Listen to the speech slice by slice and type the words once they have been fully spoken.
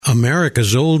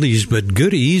America's Oldies But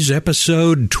Goodies,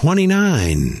 episode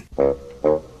 29.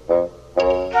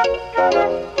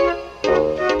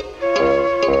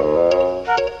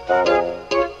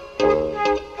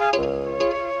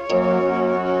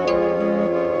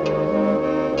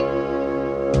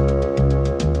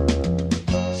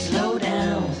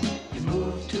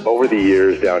 Over the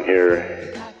years down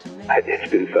here,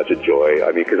 it's been such a joy.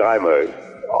 I mean, because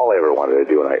all I ever wanted to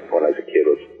do when I was a kid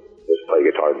was play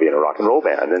guitar and be in a rock and roll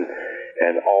band, and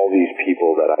all these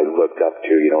people that I looked up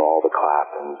to, you know, all the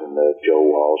Claptons and the Joe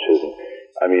Walshes. And,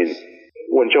 I mean,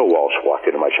 when Joe Walsh walked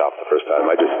into my shop the first time,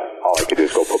 all I could do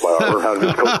is go put my arm around him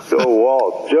and just go, Joe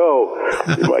Walsh, Joe,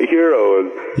 you're my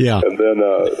hero. And then,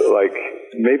 like,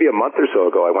 maybe a month or so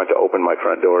ago, I went to open my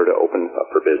front door to open up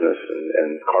for business,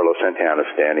 and Carlos Santana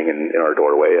standing in our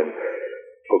doorway. And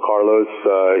so Carlos,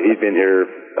 he's been here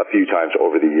a few times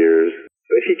over the years.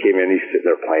 He came in, he's sitting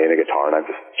there playing a guitar, and I'm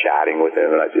just chatting with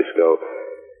him, and I just go,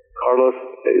 Carlos,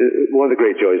 one of the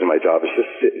great joys of my job is just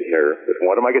sitting here with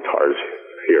one of my guitar's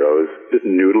heroes, just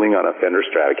noodling on a Fender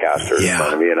Stratocaster in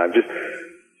front of me, and I'm just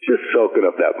soaking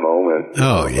up that moment.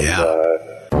 Oh, yeah.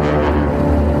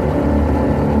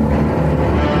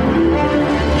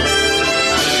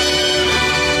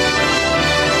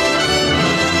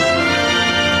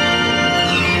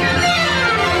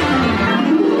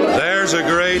 There's a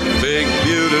great, big,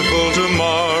 beautiful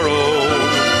tomorrow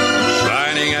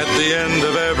shining at the end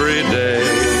of every day.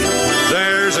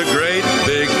 There's a great,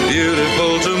 big,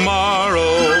 beautiful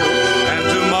tomorrow, and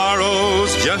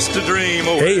tomorrow's just a dream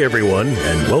away. Hey everyone,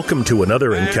 and welcome to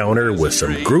another encounter with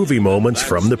some groovy moments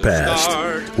from the past.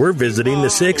 We're visiting the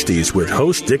 60s with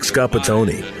host Dick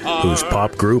Scapatoni, whose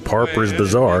pop group Harpers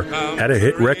Bizarre had a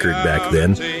hit record back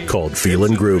then called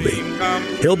Feelin' Groovy.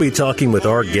 He'll be talking with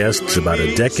our guests about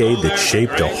a decade that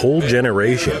shaped a whole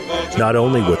generation, not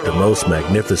only with the most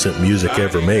magnificent music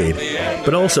ever made,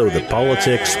 but also the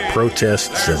politics,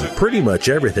 protests, and pretty much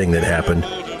everything that happened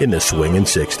in the swingin'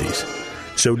 60s.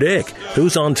 So Dick,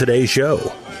 who's on today's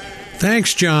show?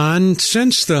 Thanks, John.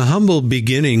 Since the humble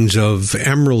beginnings of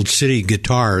Emerald City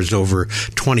Guitars over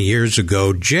 20 years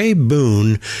ago, Jay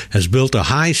Boone has built a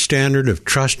high standard of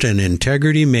trust and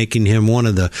integrity, making him one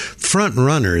of the front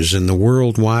runners in the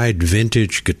worldwide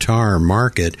vintage guitar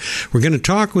market. We're going to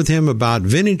talk with him about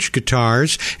vintage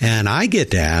guitars, and I get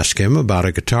to ask him about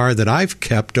a guitar that I've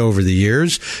kept over the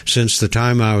years since the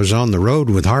time I was on the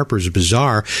road with Harpers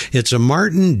Bizarre. It's a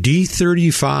Martin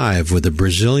D35 with a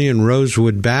Brazilian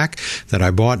rosewood back that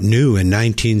I bought new in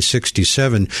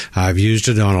 1967. I've used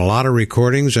it on a lot of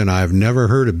recordings, and I've never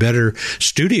heard a better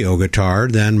studio guitar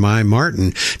than my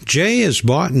Martin. Jay has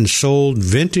bought and sold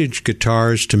vintage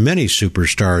guitars to many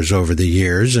superstars over the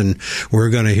years, and we're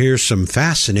going to hear some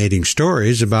fascinating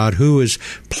stories about who is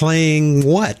playing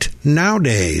what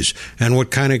nowadays and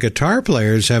what kind of guitar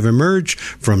players have emerged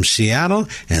from Seattle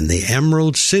and the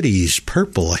Emerald City's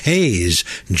purple haze.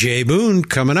 Jay Boone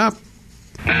coming up.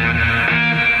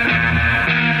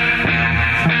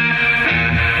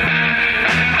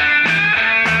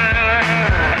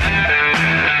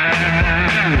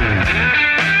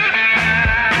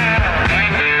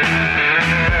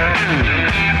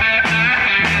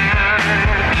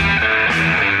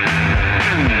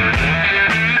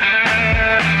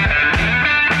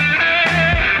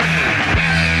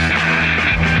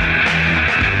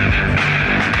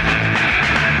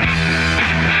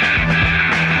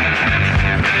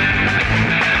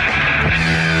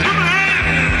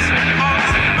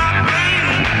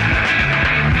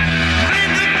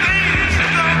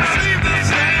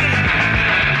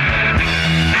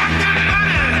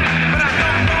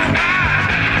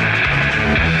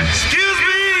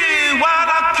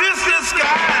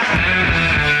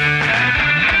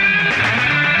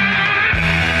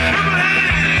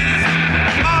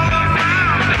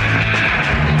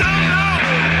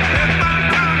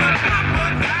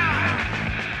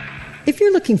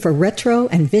 Looking for retro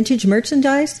and vintage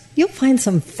merchandise? You'll find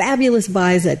some fabulous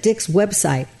buys at Dick's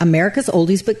website,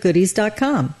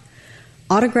 americasoldiesbutgoodies.com.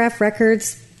 Autograph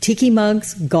records, tiki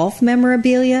mugs, golf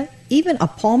memorabilia, even a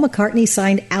Paul McCartney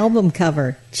signed album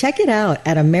cover. Check it out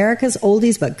at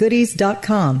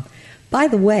americasoldiesbutgoodies.com. By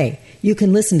the way, you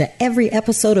can listen to every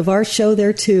episode of our show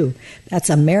there too. That's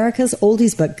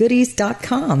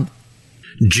americasoldiesbutgoodies.com.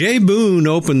 Jay Boone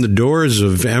opened the doors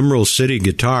of Emerald City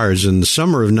Guitars in the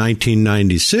summer of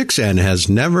 1996 and has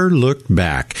never looked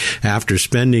back. After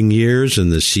spending years in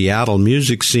the Seattle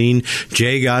music scene,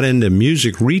 Jay got into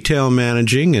music retail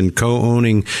managing and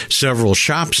co-owning several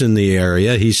shops in the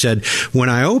area. He said, "When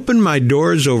I opened my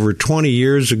doors over 20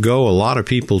 years ago, a lot of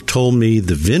people told me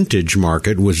the vintage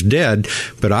market was dead,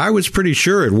 but I was pretty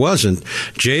sure it wasn't."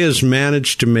 Jay has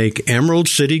managed to make Emerald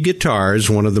City Guitars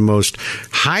one of the most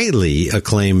highly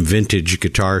acclaimed vintage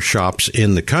guitar shops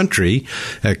in the country,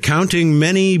 counting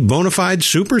many bona fide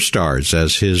superstars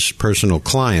as his personal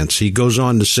clients. He goes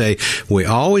on to say, "We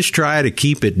always try to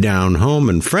keep it down home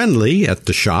and friendly at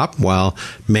the shop while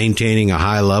maintaining a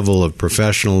high level of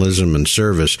professionalism and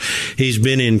service." He's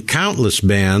been in countless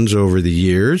bands over the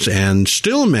years and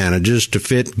still manages to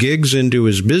fit gigs into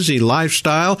his busy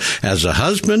lifestyle as a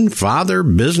husband, father,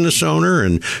 business owner,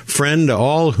 and friend to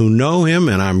all who know him,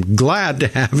 and I'm glad to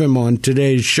have him on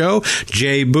today's show.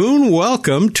 Jay Boone,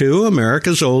 welcome to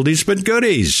America's Oldies But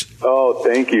Goodies. Oh,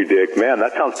 thank you, Dick. Man,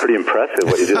 that sounds pretty impressive,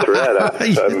 what you just read.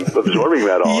 I'm absorbing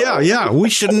that all. Yeah. We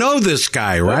should know this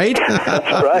guy, right?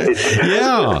 That's right.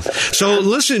 Yeah. So,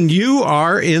 listen, you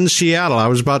are in Seattle. I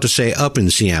was about to say up in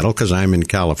Seattle because I'm in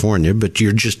California, but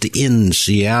you're just in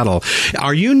Seattle.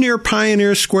 Are you near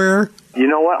Pioneer Square? You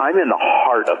know what? I'm in the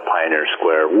heart of Pioneer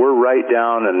Square. We're right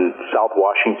down in South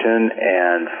Washington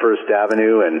and First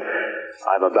Avenue, and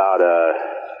I'm about a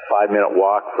 5-minute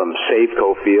walk from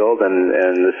Safeco Field and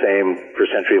the same for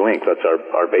CenturyLink. That's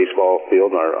our baseball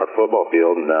field and our football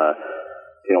field. And,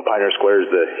 Pioneer Square is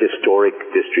the historic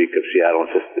district of Seattle.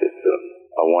 It's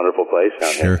a wonderful place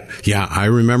down here. Yeah, I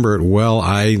remember it well.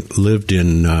 I lived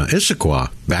in Issaquah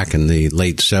back in the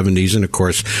late 70s, and of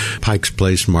course, Pike's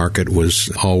Place Market was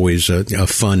always a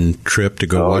fun trip to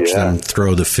go watch them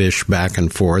throw the fish back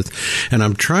and forth. And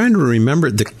I'm trying to remember,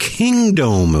 the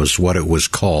Kingdome was what it was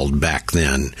called back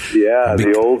then. Yeah,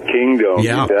 the old Kingdome.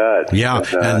 Yeah,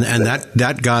 and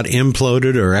that got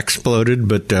imploded or exploded,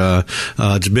 but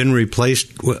it's been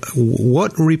replaced.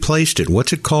 What replaced it?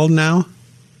 What's it called now?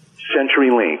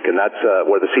 CenturyLink, and that's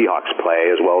where the Seahawks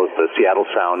play, as well as the Seattle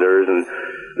Sounders, and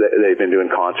they've been doing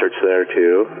concerts there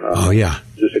too.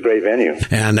 Just a great venue.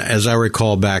 And as I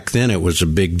recall back then, it was a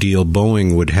big deal.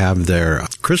 Boeing would have their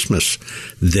Christmas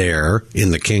there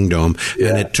in the Kingdome,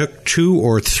 and it took 2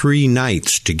 or 3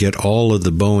 nights to get all of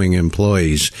the Boeing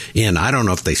employees in. I don't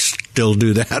know if they still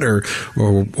do that or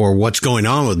what's going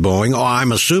on with Boeing. Oh,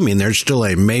 I'm assuming they're still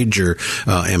a major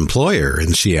employer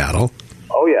in Seattle.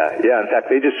 Oh, yeah. In fact,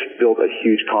 they just built a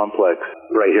huge complex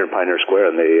right here in Pioneer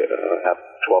Square, and they have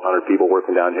 1,200 people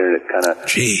working down here, and it kind of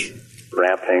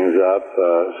ramped things up.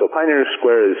 So Pioneer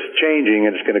Square is changing,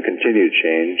 and it's going to continue to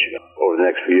change over the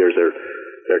next few years.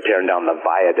 They're tearing down the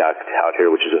viaduct out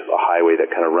here, which is a highway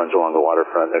that kind of runs along the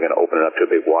waterfront. They're going to open it up to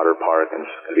a big water park, and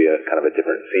it's going to be a kind of a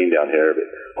different scene down here. But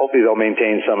hopefully they'll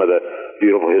maintain some of the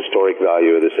beautiful historic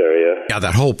value of this area. Yeah,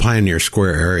 that whole Pioneer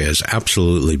Square area is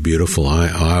absolutely beautiful.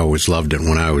 I always loved it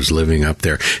when I was living up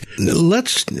there.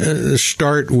 Let's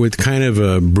start with kind of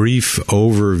a brief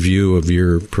overview of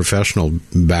your professional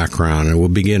background, and we'll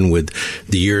begin with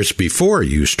the years before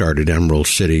you started Emerald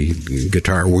City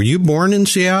Guitar. Were you born in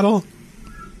Seattle?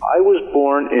 I was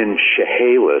born in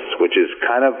Chehalis, which is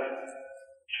kind of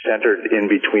centered in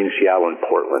between Seattle and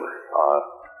Portland,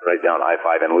 right down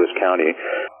I-5 in Lewis County.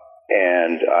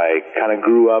 And I kind of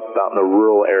grew up out in the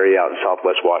rural area out in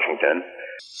southwest Washington.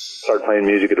 Started playing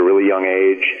music at a really young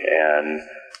age, and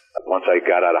once I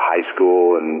got out of high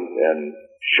school and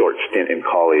short stint in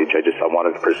college, I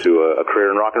wanted to pursue a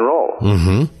career in rock and roll.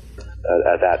 Mm-hmm.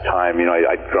 At that time,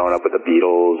 I'd grown up with the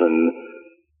Beatles and,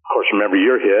 of course, remember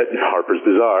your hit, Harpers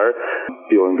Bizarre,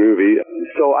 Feelin' Groovy.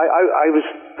 So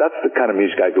that's the kind of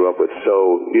music I grew up with.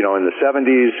 So, in the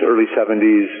 70s, early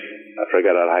 70s, after I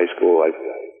got out of high school, I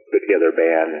put together a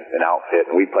band, an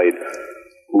outfit, and we played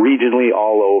regionally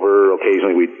all over.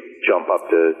 Occasionally we'd jump up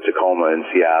to Tacoma and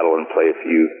Seattle and play a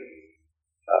few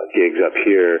gigs up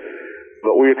here.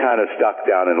 But we were kind of stuck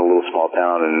down in a little small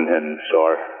town, and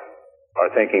so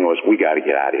our thinking was, we got to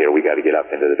get out of here. We got to get up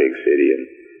into the big city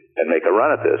and make a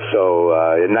run at this. So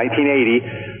in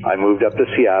 1980, I moved up to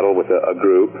Seattle with a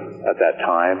group at that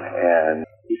time, and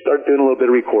we started doing a little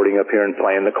bit of recording up here and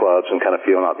playing the clubs and kind of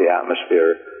feeling out the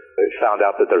atmosphere. I found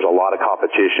out that there's a lot of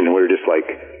competition, and we were just like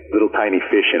little tiny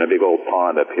fish in a big old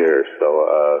pond up here. So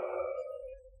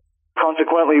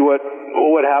consequently, what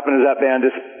happened is that band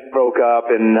just broke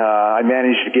up, and I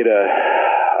managed to get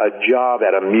a job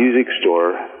at a music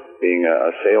store, being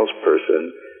a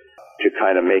salesperson, to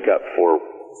kind of make up for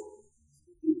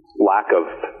lack of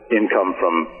income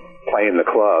from playing the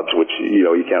clubs, which you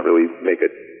can't really make a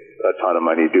a ton of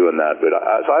money doing that. But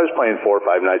so I was playing 4 or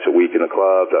 5 nights a week in the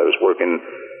clubs. I was working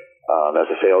as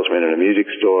a salesman in a music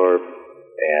store,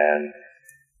 and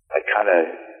I kind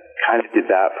of did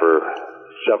that for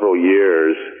several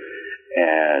years.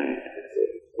 And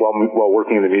while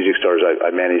working in the music stores,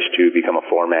 I managed to become a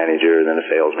floor manager and then a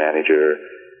sales manager.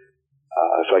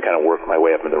 So I kind of worked my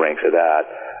way up in the ranks of that.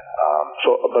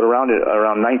 But around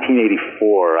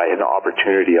 1984, I had an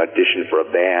opportunity to audition for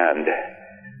a band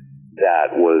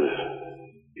that was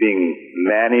being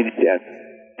managed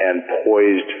and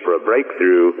poised for a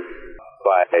breakthrough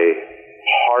by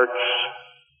Heart's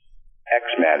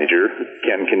ex-manager,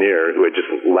 Ken Kinnear, who had just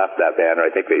left that band, or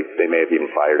I think they may have even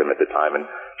fired him at the time and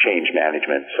changed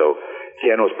management. So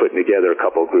Ken was putting together a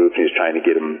couple of groups, and he was trying to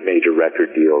get him major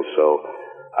record deals. So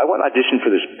I went and auditioned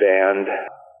for this band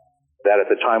that at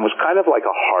the time was kind of like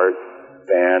a Heart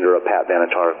band or a Pat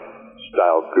Benatar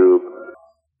style group.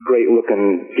 Great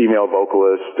looking female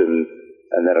vocalist and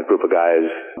then a group of guys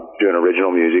doing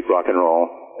original music, rock and roll,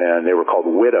 and they were called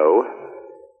Widow.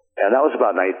 And that was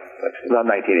about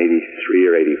 1983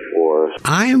 or 84.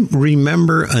 I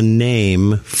remember a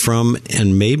name from,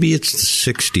 and maybe it's the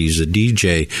 60s, a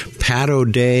DJ, Pat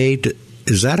O'Day.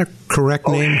 Is that a correct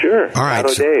name? Sure. All right.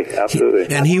 Pat O'Day, absolutely.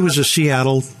 And he was a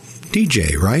Seattle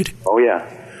DJ, right? Oh, yeah.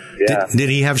 Yeah. Did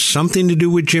he have something to do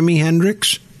with Jimi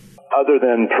Hendrix? Other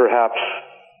than perhaps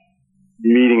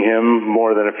meeting him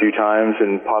more than a few times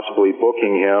and possibly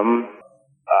booking him,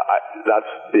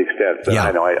 that's the extent that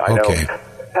I know. I okay. know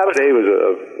Pat O'Day was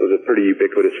a pretty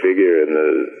ubiquitous figure in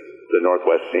the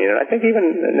Northwest scene, and I think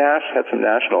even Nash had some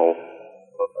national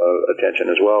attention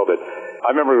as well. But I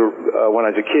remember when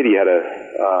I was a kid, he had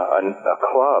a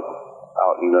club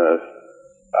out on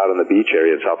the beach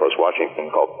area in Southwest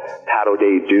Washington called Pat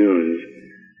O'Day Dunes,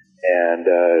 and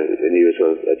he was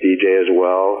a DJ as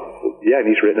well. Yeah, and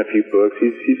he's written a few books.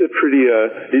 He's a pretty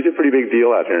big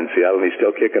deal out here in Seattle, and he's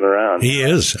still kicking around. He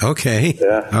is. Okay.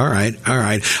 Yeah. All right.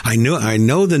 I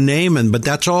know the name, but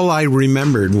that's all I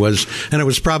remembered and it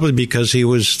was probably because he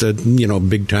was the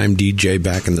big time DJ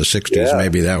back in the 60s. Yeah.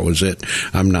 Maybe that was it.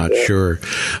 I'm not sure.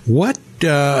 What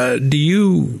do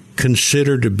you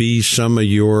consider to be some of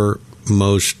your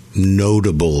most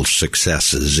notable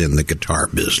successes in the guitar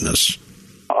business?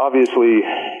 Obviously,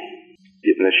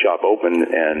 getting this shop open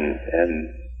and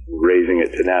raising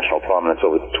it to national prominence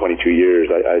over 22 years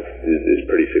is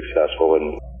pretty successful.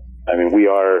 And I mean, we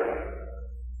are,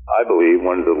 I believe,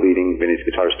 one of the leading vintage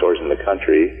guitar stores in the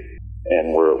country,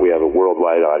 and we have a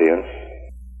worldwide audience.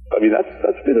 I mean,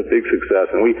 that's been a big success.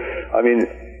 And our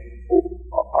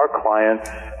clients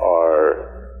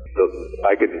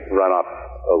I could run off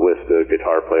a list of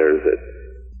guitar players that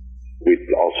we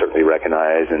all certainly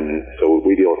recognize, and so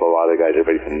we deal with a lot of guys,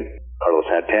 everybody from Carlos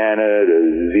Santana to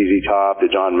ZZ Top to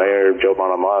John Mayer, Joe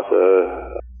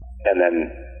Bonamassa, and then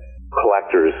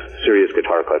collectors, serious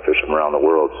guitar collectors from around the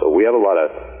world. So we have a lot of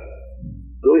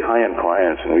really high-end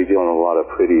clients, and we deal in a lot of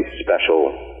pretty special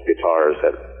guitars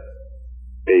that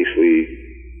basically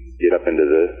get up into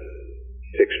the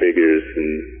 6 figures, and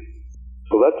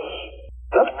so that's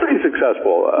pretty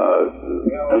successful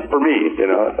for me,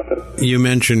 You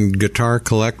mentioned guitar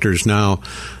collectors now.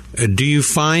 Do you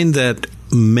find that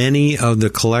many of the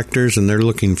collectors, and they're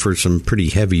looking for some pretty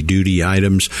heavy-duty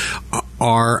items,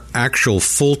 are actual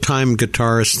full-time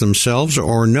guitarists themselves,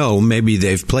 or no, maybe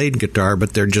they've played guitar,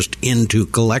 but they're just into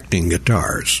collecting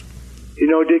guitars?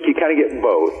 Dick, you kind of get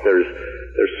both. There's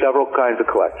several kinds of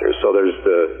collectors. So there's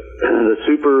the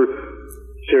super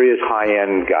serious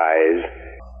high-end guys.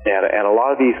 And a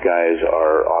lot of these guys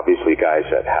are obviously guys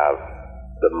that have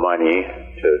the money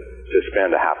to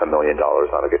spend $500,000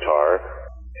 on a guitar.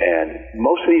 And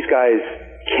most of these guys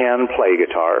can play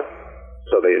guitar,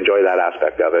 so they enjoy that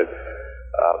aspect of it.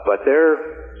 But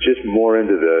they're just more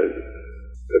into the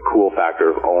cool factor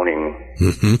of owning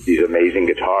these amazing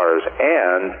guitars,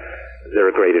 and they're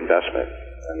a great investment.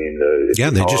 I mean,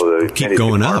 they just keep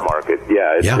going up. Market.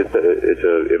 It's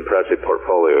an impressive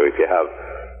portfolio if you have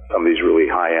some of these really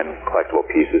high-end collectible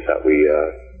pieces that we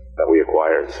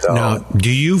acquired. So. Now, do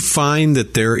you find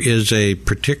that there is a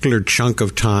particular chunk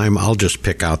of time, I'll just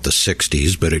pick out the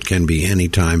 60s, but it can be any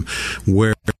time,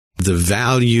 where the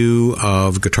value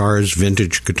of guitars,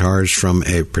 vintage guitars from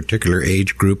a particular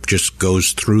age group just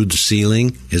goes through the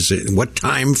ceiling? What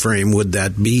time frame would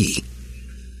that be?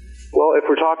 Well, if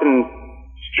we're talking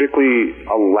strictly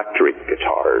electric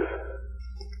guitars,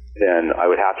 then I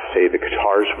would have to say the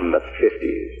guitars from the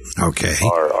 50s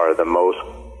are the most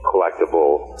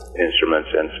collectible instruments,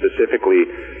 and specifically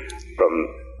from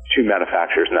 2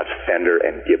 manufacturers, and that's Fender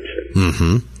and Gibson.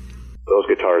 Mm-hmm. Those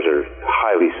guitars are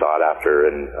highly sought after,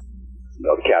 and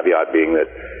the caveat being that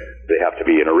They have to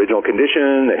be in original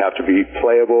condition, they have to be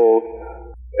playable,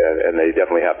 and they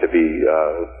definitely have to be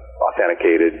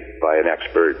authenticated by an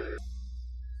expert.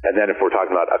 And then if we're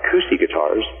talking about acoustic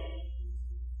guitars,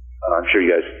 I'm sure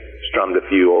you guys strummed a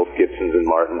few old Gibsons and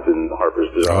Martins and Harpers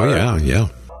Bizarre. Oh, yeah.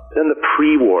 Then the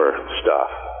pre-war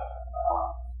stuff,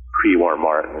 pre-war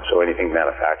Martin, so anything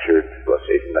manufactured, let's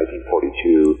say from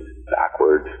 1942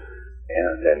 backwards,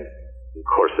 and then, of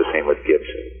course, the same with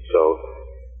Gibson. So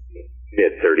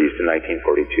mid-30s to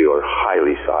 1942 are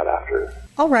highly sought after.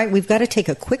 All right, we've got to take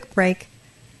a quick break.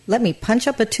 Let me punch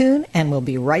up a tune, and we'll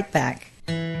be right back.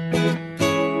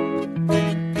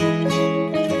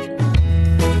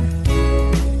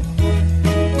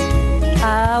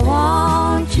 I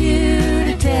want you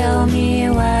to tell me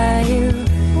why you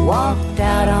walked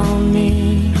out on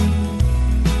me.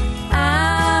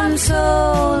 I'm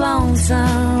so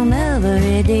lonesome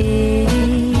every day.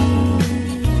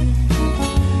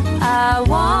 I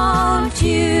want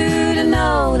you to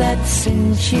know that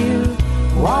since you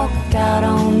walked out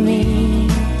on me,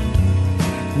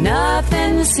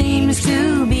 nothing seems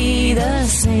to be the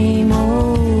same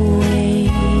old way.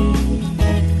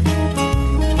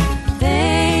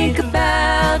 Think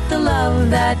about the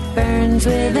love that burns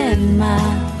within my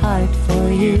heart for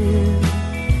you,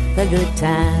 the good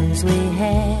times we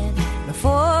had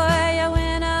before you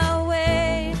went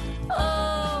away.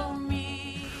 Oh,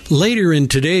 me. Later in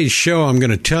today's show, I'm going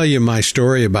to tell you my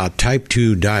story about type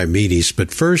 2 diabetes. But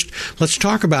first, let's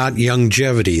talk about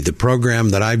Youngevity, the program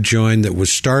that I've joined that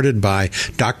was started by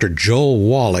Dr. Joel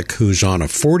Wallach, who's on a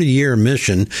 40-year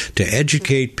mission to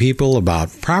educate people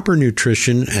about proper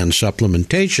nutrition and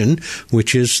supplementation,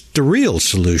 which is the real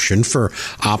solution for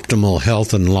optimal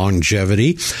health and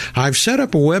longevity. I've set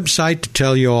up a website to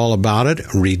tell you all about it,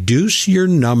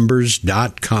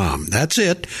 reduceyournumbers.com. That's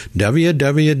it,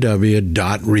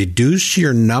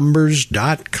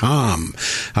 www.reduceyournumbers.com.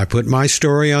 I put my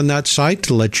story on that site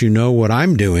to let you know what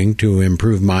I'm doing to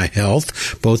improve my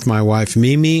health. Both my wife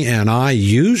Mimi and I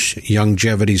use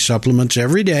Youngevity supplements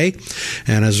every day,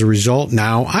 and as a result,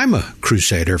 now I'm a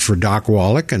crusader for Doc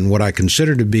Wallach and what I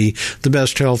consider to be the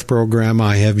best health program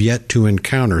I have yet to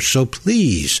encounter. So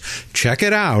please check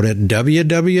it out at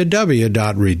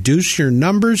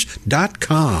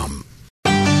www.reduceyournumbers.com.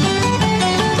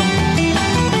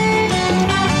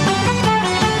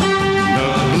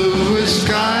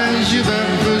 Skies you've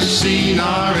ever seen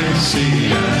are in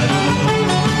Seattle,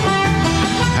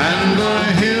 and the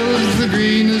hills the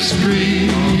greenest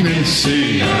green in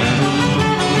Seattle.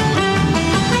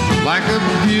 Like a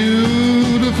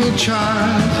beautiful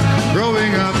child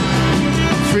growing up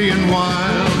free and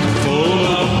wild, full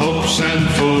of hopes and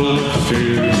full of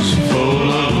fears,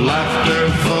 full of laughter,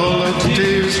 full of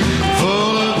tears,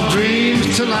 full of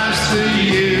dreams to last the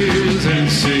years in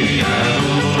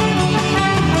Seattle.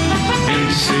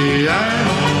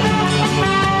 Seattle.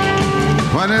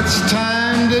 When it's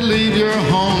time to leave your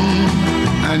home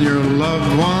and your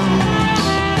loved ones,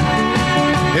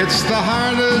 it's the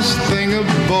hardest thing a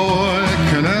boy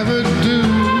can ever do.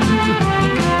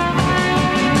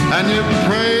 And you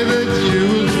pray that you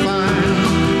will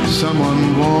find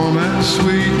someone warm and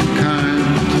sweet and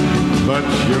kind, but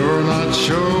you're not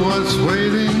sure what's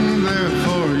waiting there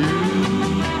for you.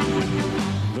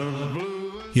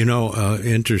 You know,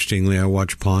 interestingly, I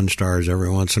watch Pawn Stars every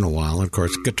once in a while. Of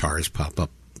course, guitars pop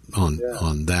up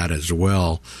on that as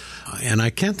well. And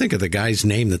I can't think of the guy's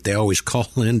name that they always call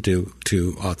in to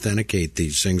authenticate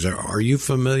these things. Are you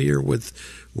familiar with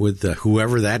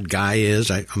whoever that guy is?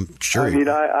 I'm sure. I mean,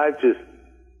 I've just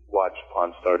watched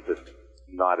Pawn Stars, just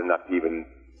not enough to even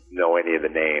know any of the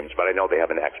names, but I know they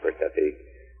have an expert that they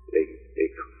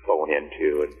phone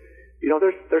into. And, you know,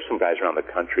 there's some guys around the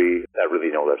country that really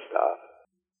know their stuff.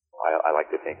 I like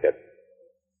to think that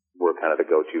we're kind of the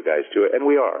go-to guys to it, and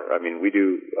we are. I mean, we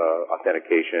do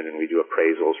authentication and we do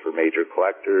appraisals for major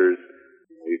collectors.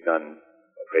 We've done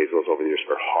appraisals over the years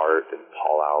for Hart and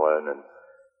Paul Allen,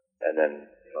 and then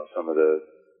some of the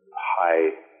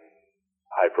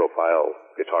high-profile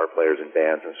guitar players and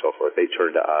bands and so forth. They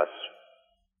turn to us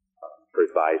for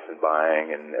advice and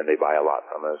buying, and they buy a lot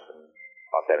from us, and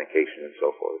authentication and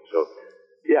so forth. So.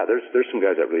 Yeah, there's some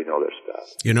guys that really know their stuff.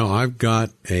 You know, I've got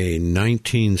a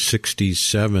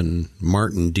 1967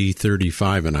 Martin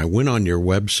D35, and I went on your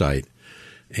website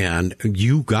And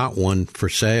you got one for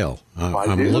sale.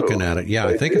 I'm looking at it. Yeah,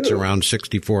 I think it's around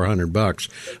 $6,400.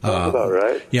 That's about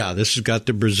right. Yeah, this has got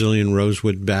the Brazilian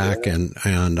rosewood back, and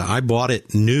I bought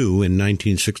it new in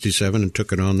 1967 and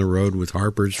took it on the road with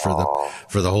Harpers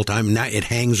for the whole time. Now it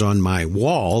hangs on my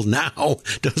wall. Now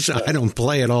I don't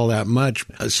play it all that much,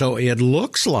 so it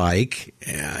looks like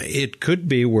it could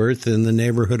be worth in the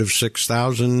neighborhood of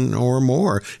 $6,000 or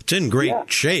more. It's in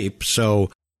great shape. So,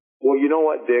 well, you know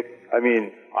what, Dick? I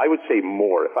mean, I would say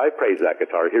more. If I praise that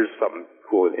guitar, here's something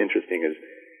cool and interesting is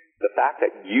the fact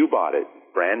that you bought it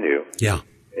brand new. Yeah.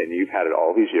 And you've had it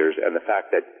all these years, and the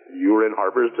fact that you were in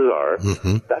Harpers Bizarre,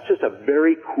 that's just a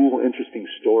very cool, interesting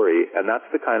story, and that's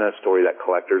the kind of story that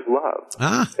collectors love.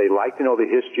 They like to know the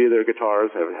history of their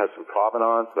guitars, and if it has some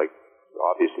provenance, like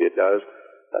obviously it does.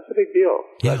 That's a big deal.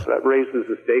 Yeah. That raises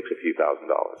the stakes a few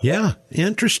 $1,000s. Yeah,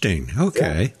 interesting.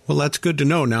 Okay. Yeah. Well, that's good to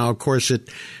know. Now, of course, it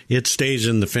stays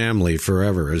in the family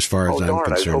forever as far as I'm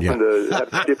concerned. I was hoping to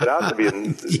have to ship it out to be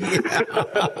in.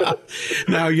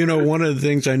 Now, one of the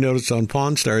things I noticed on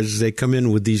Pawn Stars is they come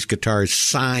in with these guitars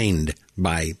signed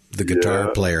by the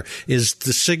guitar player. Is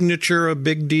the signature a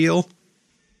big deal?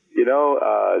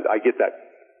 I get that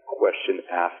question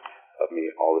asked of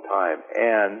me all the time,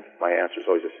 and my answer is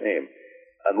always the same.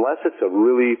 Unless it's a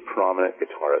really prominent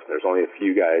guitarist, there's only a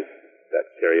few guys that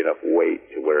carry enough weight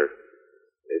to where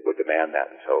it would demand that.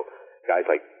 And so guys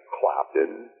like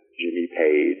Clapton, Jimmy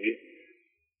Page,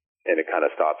 and it kind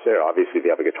of stops there. Obviously, if you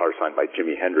have a guitar signed by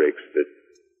Jimi Hendrix, that's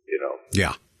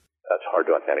hard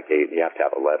to authenticate. You have to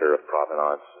have a letter of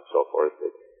provenance and so forth.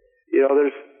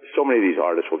 There's so many of these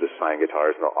artists will just sign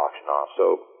guitars and they'll auction off,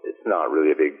 so it's not really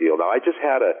a big deal. Now, I just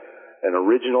had an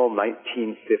original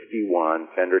 1951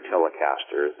 Fender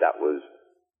Telecaster that was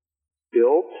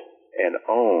built and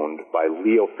owned by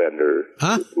Leo Fender,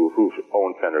 who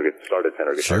owned started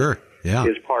Fender Guitars. Sure, yeah.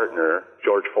 His partner,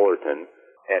 George Fullerton,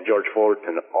 and George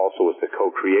Fullerton also was the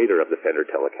co-creator of the Fender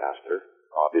Telecaster,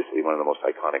 obviously one of the most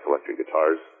iconic electric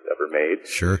guitars ever made.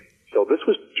 Sure. So this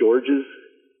was George's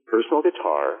personal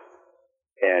guitar,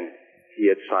 and he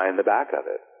had signed the back of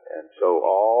it. And so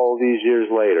all these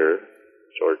years later,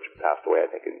 George passed away, I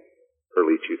think, in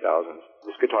early 2000s.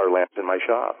 This guitar lands in my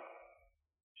shop.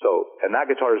 So, and that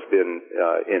guitar has been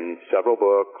in several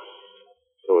books,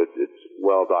 so it's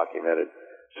well documented.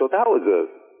 So that was a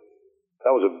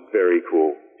very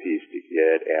cool piece to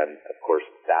get, and of course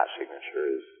that signature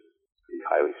is pretty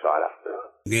highly sought after.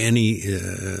 Any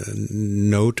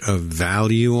note of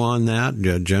value on that?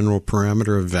 A general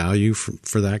parameter of value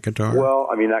for that guitar? Well,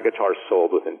 I mean, that guitar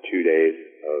sold within 2 days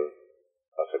of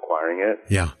us acquiring it.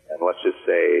 Yeah. And let's just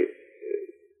say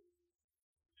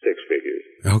 6 figures.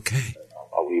 Okay.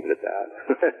 I'll leave it at that.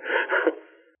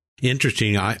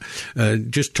 Interesting.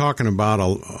 Just talking about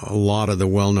a lot of the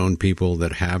well-known people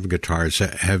that have guitars.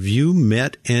 Have you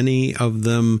met any of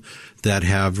them that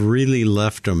have really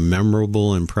left a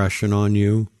memorable impression on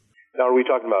you? Now, are we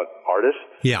talking about artists?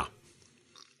 Yeah.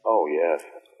 Oh, yes.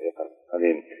 Yeah. I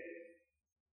mean,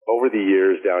 over the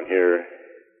years down here,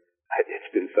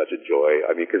 it's been such a joy.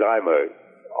 I mean, because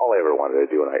all I ever wanted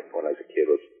to do when I was a kid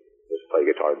was play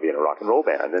guitar and be in a rock and roll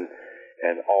band.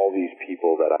 And all these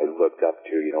people that I looked up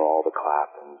to, all the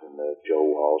Claptons and the Joe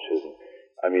Walshes.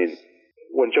 I mean,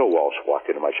 when Joe Walsh walked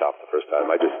into my shop the first time,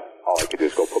 all I could do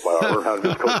is go put my arm around him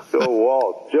and go, Joe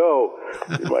Walsh, Joe,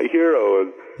 you're my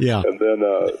hero. And then,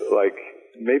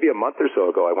 maybe a month or so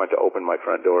ago, I went to open my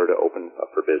front door to open up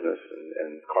for business,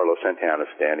 and Carlos Santana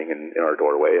standing in our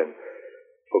doorway. And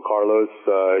so Carlos,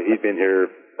 he'd been here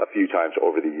a few times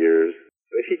over the years.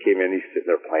 He came in, he's sitting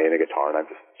there playing a guitar, and I'm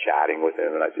just chatting with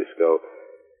him, and I just go,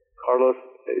 Carlos,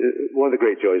 one of the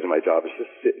great joys of my job is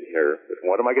just sitting here with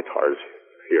one of my guitar's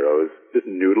heroes, just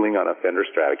noodling on a Fender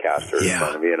Stratocaster in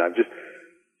front of me, and I'm just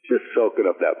soaking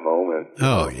up that moment.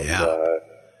 Oh, yeah.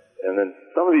 And then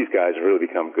some of these guys have really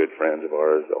become good friends of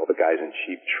ours. All the guys in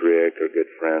Cheap Trick are good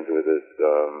friends with us.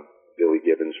 Billy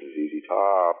Gibbons from ZZ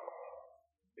Top,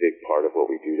 big part of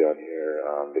what we do down here.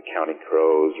 The Counting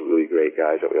Crows, really great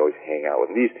guys that we always hang out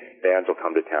with. And these bands will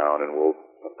come to town, and we'll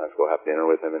sometimes go have dinner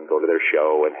with them and go to their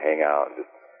show and hang out, and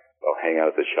hang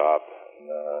out at the shop. And,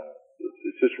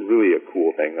 it's just really a cool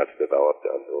thing that's developed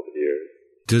over the years.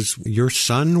 Does your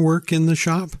son work in the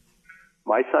shop?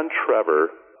 My son Trevor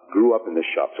grew up in the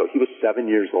shop, so he was 7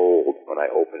 years old when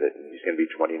I opened it, and he's going to be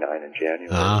 29 in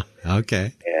January.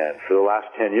 Okay. And for the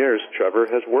last 10 years, Trevor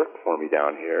has worked for me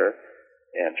down here.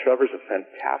 And Trevor's a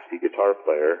fantastic guitar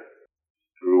player.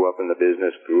 Grew up in the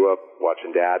business, grew up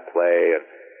watching Dad play,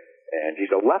 and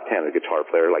he's a left-handed guitar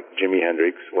player like Jimi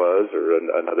Hendrix was, or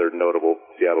another notable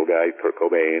Seattle guy, Kurt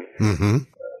Cobain. Mm-hmm.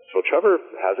 So Trevor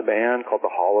has a band called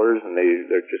the Hollers, and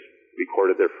they're just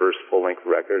recorded their first full-length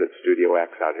record at Studio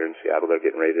X out here in Seattle. They're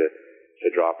getting ready to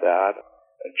drop that.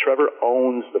 And Trevor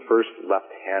owns the first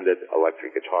left-handed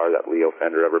electric guitar that Leo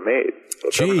Fender ever made. So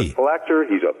Trevor's a collector,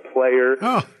 he's a player,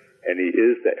 and he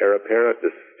is the heir apparent to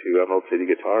Emerald City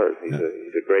Guitars. He's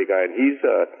a great guy, and he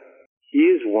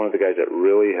is one of the guys that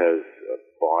really has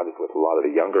bonded with a lot of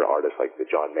the younger artists, like the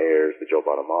John Mayers, the Joe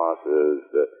Bonamasses,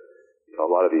 a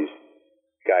lot of these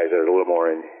guys that are a little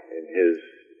more in his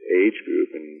age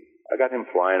group. And I got him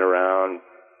flying around,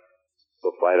 go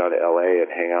fly down to L.A.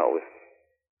 and hang out with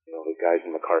the guys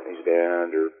in McCartney's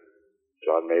band or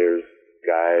John Mayer's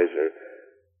guys,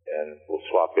 and we'll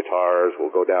swap guitars.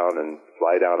 We'll go down and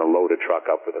fly down and load a truck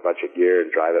up with a bunch of gear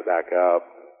and drive it back up.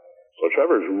 So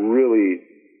Trevor's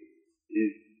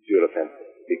he's doing a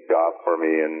fantastic job for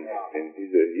me, and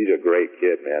he's a great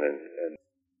kid, man, and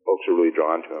folks are really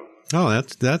drawn to him. Oh,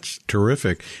 that's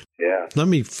terrific. Yeah. Let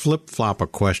me flip-flop a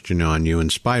question on you. In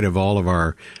spite of all of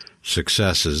our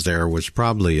successes, there was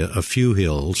probably a few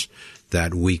hills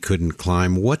that we couldn't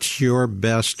climb. What's your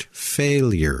best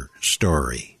failure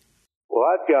story? Well,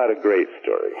 I've got a great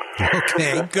story.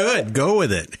 Okay, good. Go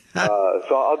with it. There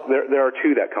are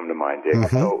two that come to mind, Dick.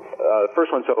 Mm-hmm. So the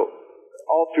first one,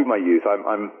 all through my youth,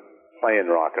 I'm playing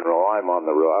rock and roll. I'm on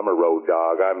the road. I'm a road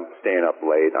dog. I'm staying up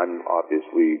late. I'm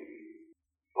obviously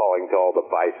falling to all the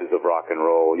vices of rock and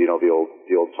roll. The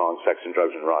old song, Sex and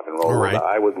Drugs and Rock and Roll. Right.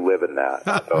 I would live in that.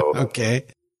 So okay.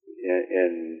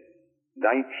 In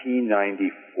 1994,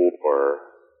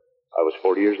 I was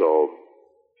 40 years old,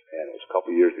 and it was a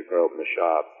couple of years before I opened the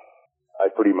shop.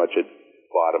 I pretty much had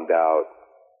bottomed out,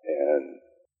 and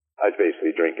I was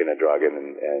basically drinking and drugging,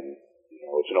 and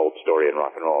it's an old story in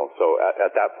rock and roll. So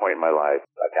at that point in my life,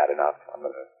 I've had enough. I'm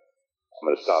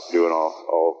gonna stop doing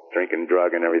all drinking,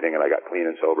 drug, and everything, and I got clean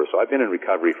and sober. So I've been in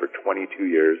recovery for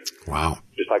 22 years. Wow.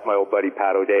 Just like my old buddy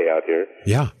Pat O'Day out here.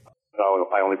 Yeah.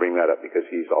 I only bring that up because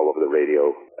he's all over the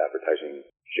radio advertising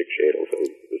Chick Shadle, so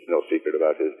there's no secret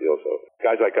about his deal. So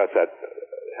guys like us that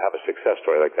have a success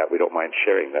story like that, we don't mind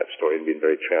sharing that story and being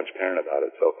very transparent about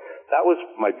it. So that was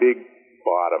my big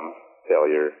bottom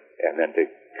failure, and then to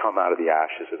come out of the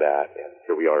ashes of that, and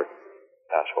here we are,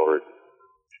 fast forward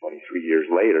 23 years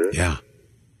later. Yeah.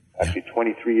 Actually,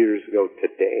 23 years ago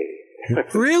today.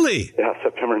 Really? Yeah,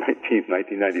 September 19th,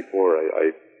 1994.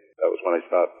 That was when I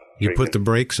stopped. You put the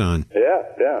brakes on.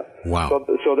 Yeah. Wow.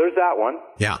 So there's that one.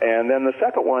 Yeah. And then the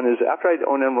second one is, after I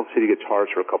owned Emerald City Guitars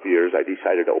for a couple of years, I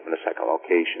decided to open a second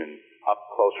location up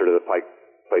closer to the Pike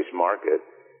Place Market.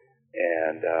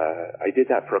 And I did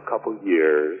that for a couple of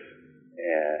years,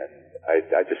 and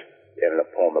I just ended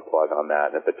up pulling the plug on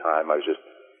that. And at the time, I was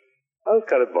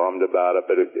kind of bummed about it.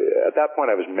 But at that point,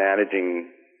 I was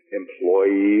managing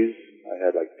employees. I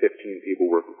had like 15 people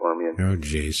working for me. Oh,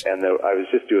 geez. And I was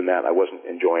just doing that. I wasn't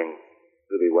enjoying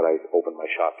really what I opened my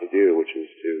shop to do, which is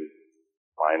to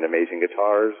find amazing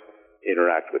guitars,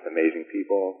 interact with amazing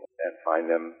people, and find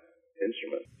them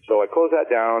instruments. So I closed that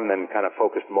down and then kind of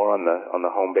focused more on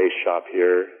the home base shop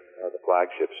here, the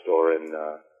flagship store. And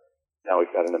now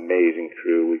we've got an amazing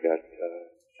crew. We've got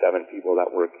 7 people that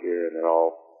work here, and they're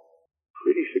all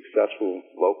pretty successful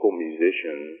local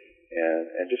musicians.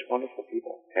 And just wonderful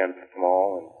people, handpicked them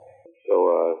all. And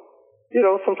so,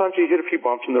 sometimes you hit a few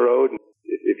bumps in the road, and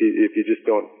if you just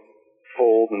don't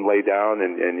fold and lay down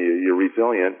and you're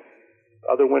resilient,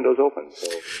 other windows open.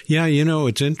 So. Yeah,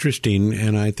 it's interesting,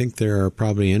 and I think there are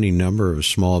probably any number of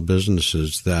small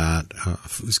businesses that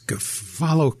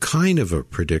follow kind of a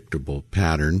predictable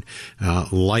pattern.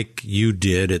 Like you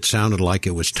did, it sounded like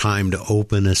it was time to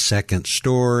open a second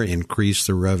store, increase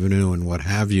the revenue, and what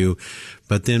have you.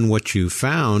 But then what you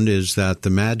found is that the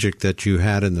magic that you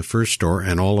had in the first store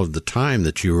and all of the time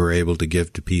that you were able to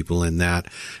give to people in that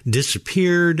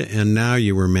disappeared, and now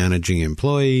you were managing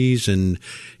employees, and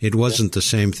it wasn't the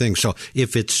same thing. So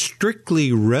if it's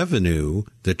strictly revenue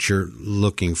that you're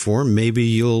looking for,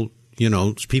 maybe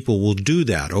people will do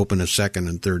that, open a second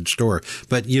and third store.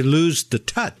 But you lose the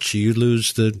touch. You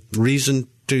lose the reason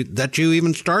that you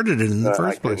even started it in the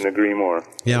first place. I couldn't agree more.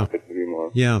 Yeah. I couldn't agree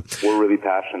more. Yeah. We're really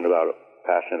passionate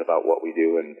about what we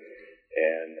do, and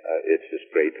it's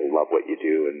just great to love what you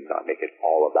do and not make it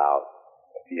all about,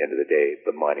 at the end of the day,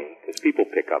 the money, because people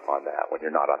pick up on that when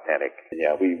you're not authentic.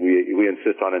 Yeah, we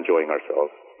insist on enjoying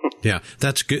ourselves. Yeah,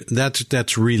 that's good.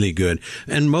 That's really good.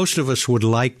 And most of us would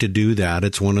like to do that.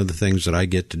 It's one of the things that I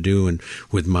get to do, and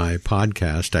with my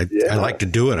podcast, I like to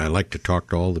do it. I like to talk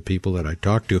to all the people that I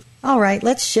talk to. All right,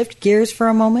 let's shift gears for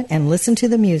a moment and listen to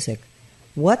the music.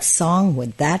 What song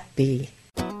would that be?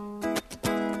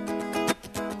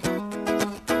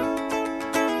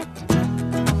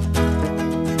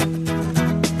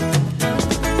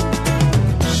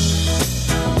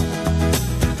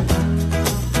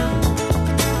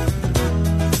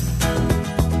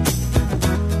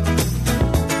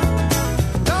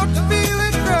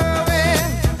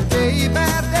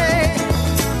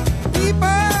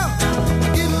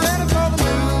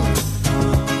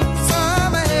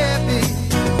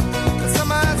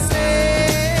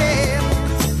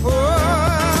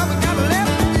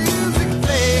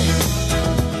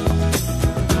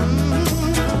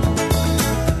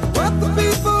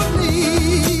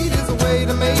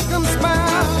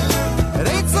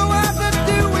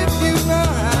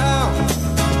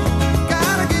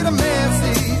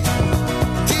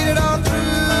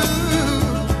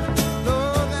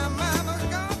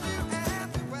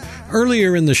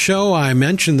 Earlier in the show, I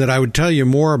mentioned that I would tell you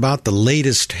more about the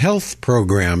latest health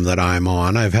program that I'm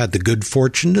on. I've had the good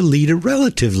fortune to lead a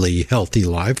relatively healthy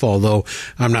life, although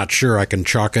I'm not sure I can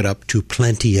chalk it up to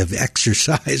plenty of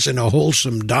exercise and a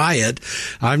wholesome diet.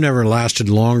 I've never lasted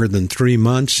longer than 3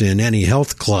 months in any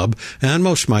health club, and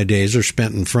most of my days are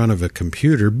spent in front of a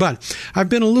computer. But I've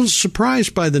been a little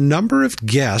surprised by the number of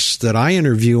guests that I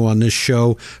interview on this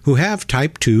show who have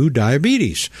type 2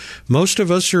 diabetes. Most of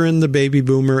us are in the baby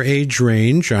boomer age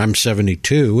range. I'm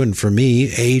 72, and for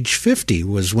me, age 50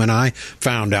 was when I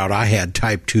found out I had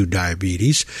type 2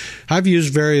 diabetes. I've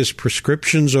used various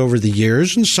prescriptions over the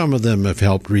years, and some of them have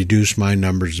helped reduce my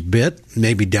numbers a bit,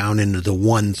 maybe down into the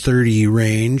 130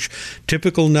 range.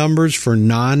 Typical numbers for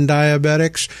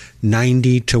non-diabetics,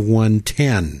 90 to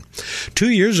 110. 2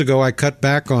 years ago, I cut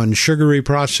back on sugary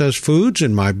processed foods,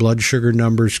 and my blood sugar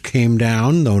numbers came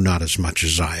down, though not as much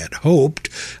as I had hoped.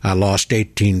 I lost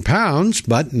 18 pounds,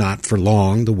 but not for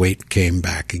long. The weight came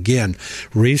back again.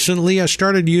 Recently, I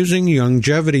started using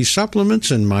longevity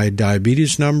supplements, and my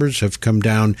diabetes numbers have come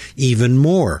down even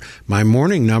more. My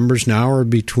morning numbers now are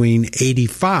between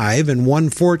 85 and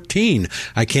 114.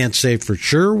 I can't say for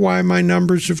sure why my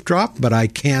numbers have dropped, but I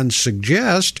can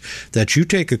suggest that you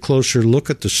take a closer look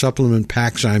at the supplement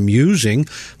packs I'm using,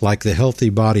 like the Healthy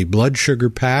Body Blood Sugar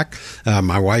Pack.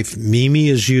 My wife Mimi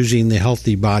is using the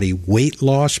Healthy Body Weight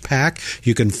Loss Pack.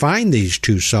 You can find these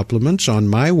two supplements on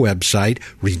my website,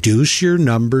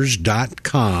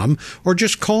 reduceyournumbers.com, or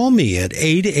just call me at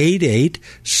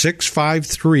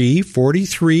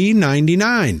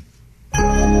 888-653-4399.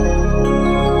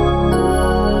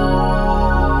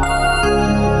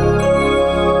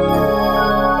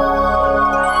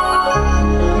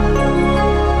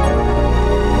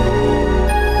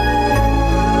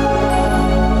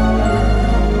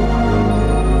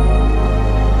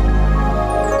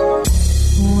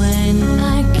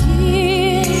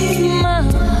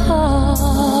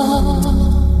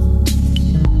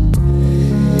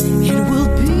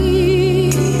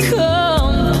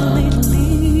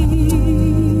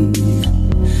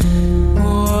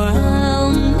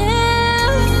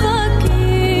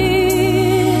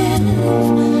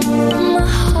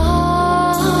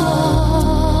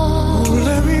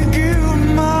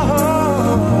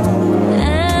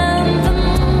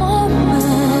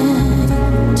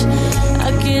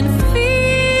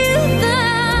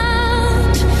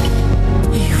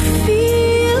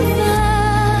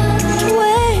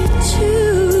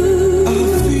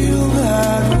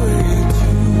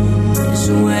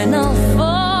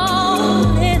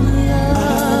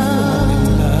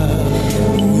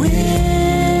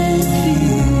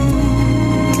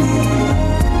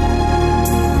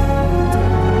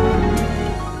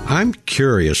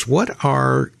 Curious, what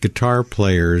are guitar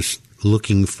players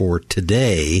looking for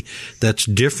today that's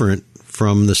different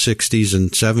from the 60s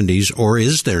and 70s, or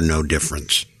is there no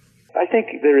difference? I think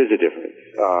there is a difference.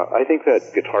 I think that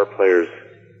guitar players,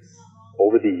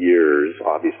 over the years,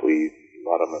 obviously, a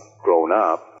lot of them have grown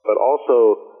up, but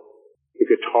also the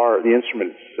guitar, the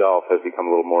instrument itself has become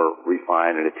a little more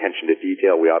refined and attention to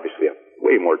detail. We obviously have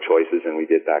way more choices than we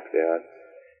did back then.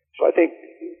 So I think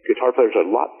guitar players are a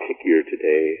lot pickier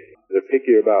today. They're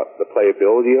pickier about the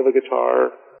playability of a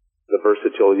guitar, the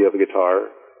versatility of a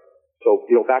guitar. So,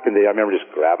 back in the day, I remember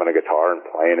just grabbing a guitar and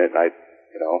playing it, and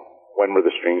when were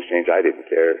the strings changed, I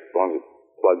didn't care, as long as it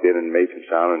plugged in and made some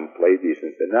sound and played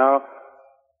decent. But now,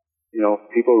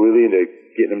 people are really into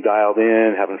getting them dialed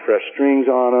in, having fresh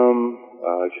strings on them,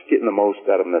 just getting the most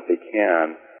out of them that they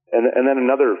can. And then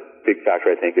another big factor,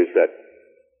 I think, is that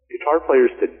guitar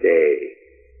players today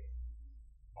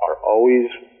are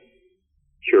always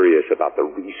curious about the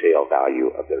resale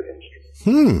value of their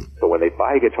instrument. So when they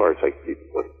buy a guitar, it's like, do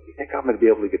you think I'm going to be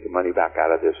able to get the money back out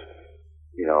of this?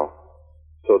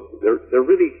 So they're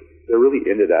really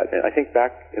into that. And I think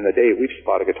back in the day, we just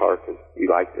bought a guitar because we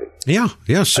liked it. Yeah,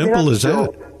 simple as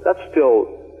that. That still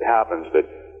happens, but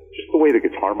just the way the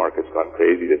guitar market's gone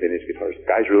crazy, the vintage guitars,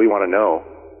 guys really want to know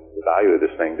the value of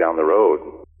this thing down the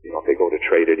road. If they go to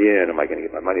trade it in, am I going to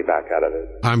get my money back out of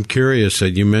it? I'm curious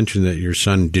that you mentioned that your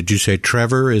son, did you say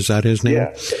Trevor? Is that his name?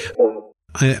 Yeah.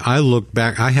 I look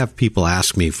back, I have people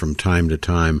ask me from time to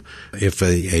time if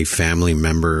a family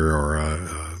member or a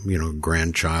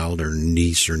grandchild or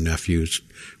niece or nephew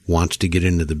wants to get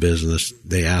into the business.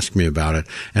 They ask me about it.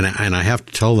 And I have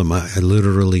to tell them I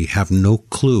literally have no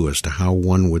clue as to how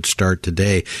one would start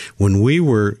today. When we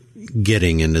were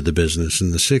getting into the business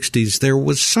in the 60s, there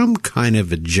was some kind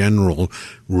of a general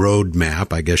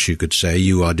roadmap, I guess you could say.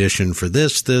 You auditioned for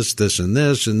this, and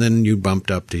this, and then you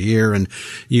bumped up to here, and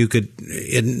you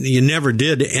never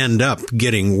did end up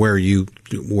getting where you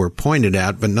were pointed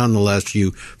at, but nonetheless,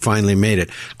 you finally made it.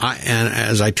 And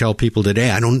as I tell people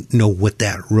today, I don't know what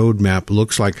that roadmap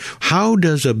looks like. How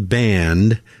does a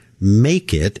band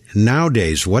make it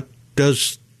nowadays? What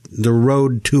does the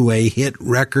road to a hit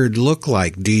record look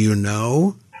like? Do you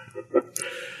know?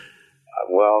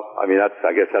 Well, I mean,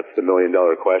 I guess that's the $1 million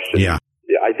question. Yeah.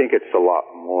 I think it's a lot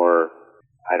more,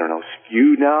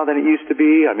 skewed now than it used to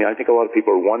be. I mean, I think a lot of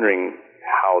people are wondering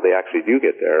how they actually do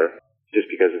get there, just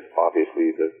because it's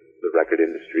obviously the record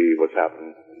industry, what's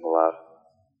happened in the last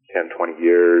 10, 20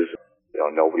 years.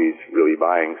 Nobody's really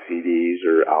buying CDs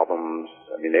or albums.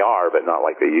 I mean, they are, but not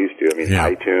like they used to. I mean,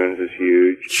 yeah. iTunes is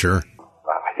huge. Sure.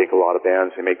 I think a lot of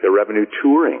bands, they make their revenue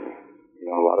touring.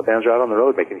 A lot of bands are out on the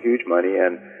road making huge money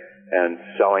and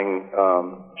selling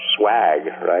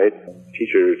swag, right?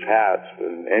 T-shirts, hats,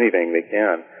 and anything they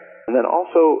can. And then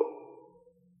also,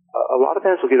 a lot of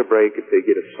bands will get a break if they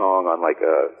get a song on like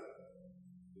a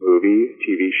movie,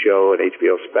 TV show, an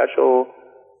HBO special.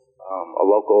 A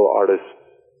local artist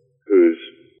who's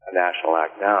a national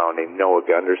act now named Noah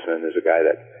Gunderson is a guy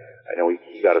that I know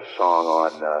he got a song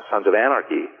on Sons of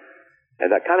Anarchy. And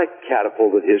that kind of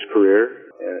catapulted his career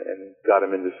and got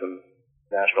him into some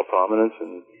national prominence.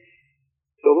 And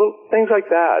so little things like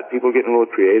that. People are getting a little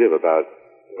creative about,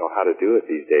 how to do it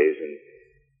these days. And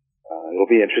it'll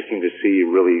be interesting to see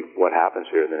really what happens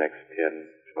here in the next 10,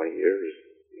 20 years.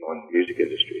 In the music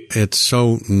industry. It's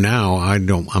so now I'm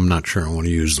not sure I want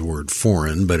to use the word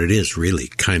foreign, but it is really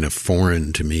kind of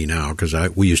foreign to me now because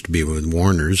we used to be with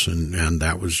Warner's and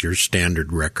that was your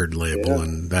standard record label, yeah.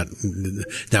 And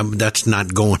that's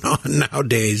not going on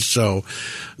nowadays. So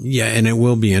yeah, and it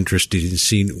will be interesting to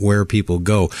see where people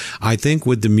go. I think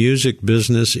with the music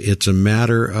business, it's a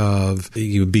matter of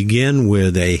you begin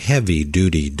with a heavy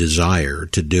duty desire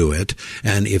to do it,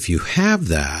 and if you have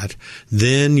that,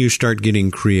 then you start getting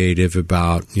creative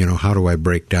about, how do I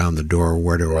break down the door?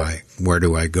 Where do I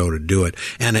go to do it?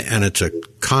 And it's a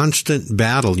constant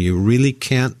battle. You really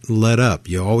can't let up.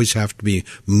 You always have to be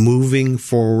moving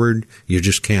forward. You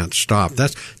just can't stop.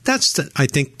 That's I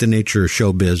think the nature of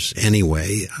showbiz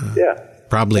anyway. Yeah.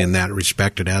 Probably in that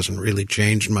respect, it hasn't really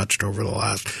changed much over the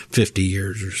last 50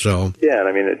 years or so. Yeah. And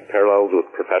I mean, it parallels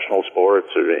with professional sports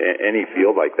or any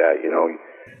field like that,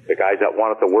 The guys that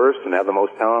want it the worst and have the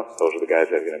most talent, those are the guys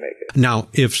that are going to make it. Now,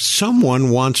 if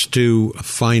someone wants to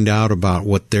find out about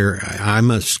what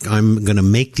I'm going to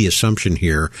make the assumption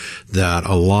here that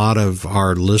a lot of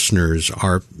our listeners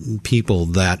are people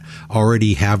that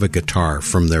already have a guitar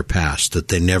from their past that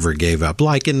they never gave up.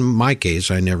 Like in my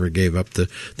case, I never gave up the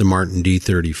Martin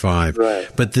D35. Right.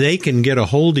 But they can get a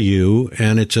hold of you,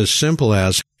 and it's as simple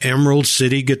as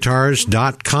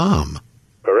emeraldcityguitars.com.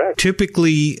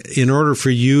 Typically, in order for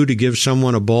you to give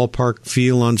someone a ballpark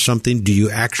feel on something, do you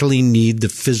actually need the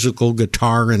physical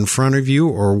guitar in front of you,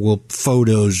 or will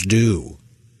photos do?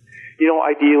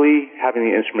 Ideally, having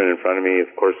the instrument in front of me, of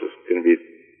course, is going to be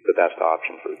the best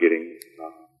option for getting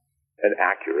an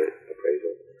accurate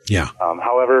appraisal. Yeah.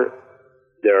 However,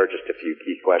 there are just a few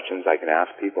key questions I can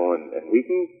ask people, and we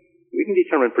can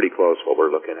determine pretty close what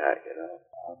we're looking at.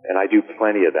 And I do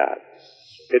plenty of that.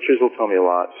 Pictures will tell me a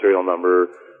lot. Serial number.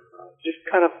 Just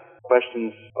kind of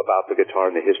questions about the guitar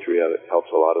and the history of it helps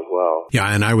a lot as well.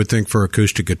 Yeah, and I would think for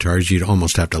acoustic guitars, you'd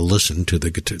almost have to listen to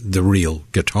the real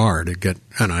guitar to get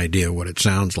an idea what it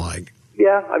sounds like.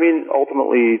 Yeah, I mean,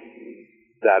 ultimately,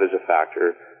 that is a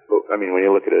factor. But, I mean, when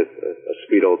you look at a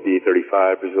sweet old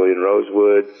D35 Brazilian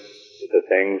rosewood, the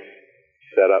thing's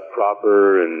set up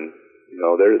proper and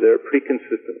they're pretty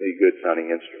consistently good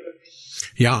sounding instruments.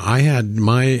 Yeah, I had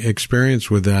my experience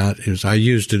with that is I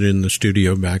used it in the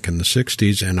studio back in the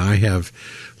 60s, and I have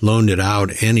loaned it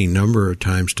out any number of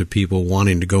times to people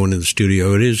wanting to go into the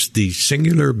studio. It is the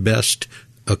singular best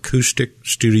acoustic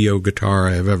studio guitar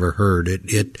I have ever heard.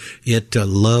 It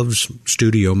loves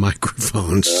studio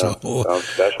microphones. Yeah, so sounds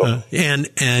special.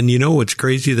 And you know what's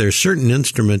crazy? There's certain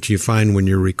instruments you find when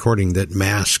you're recording that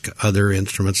mask other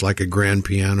instruments, like a grand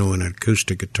piano and an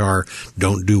acoustic guitar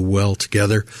don't do well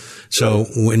together. So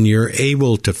when you're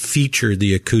able to feature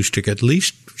the acoustic, at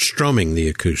least strumming the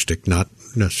acoustic, not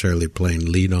necessarily playing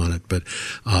lead on it, but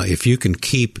if you can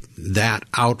keep that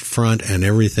out front and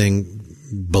everything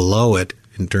below it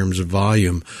in terms of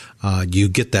volume, you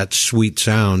get that sweet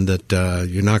sound that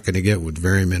you're not going to get with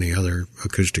very many other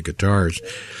acoustic guitars.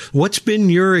 What's been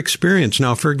your experience?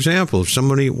 Now, for example, if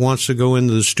somebody wants to go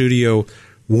into the studio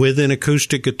with an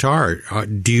acoustic guitar.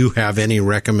 Do you have any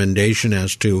recommendation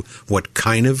as to what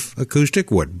kind of acoustic,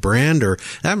 what brand, or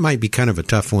that might be kind of a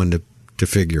tough one to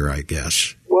figure, I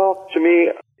guess? Well, to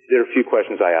me, there are a few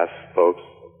questions I ask folks.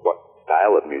 What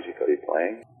style of music are you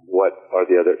playing? What are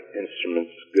the other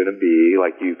instruments going to be?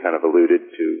 Like you kind of alluded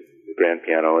to the grand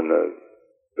piano and the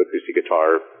acoustic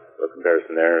guitar, a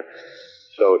comparison there.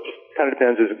 So it just kind of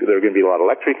depends. Is there going to be a lot of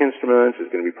electric instruments? Is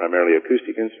it going to be primarily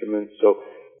acoustic instruments? So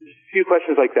a few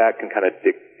questions like that can kind of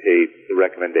dictate the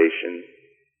recommendation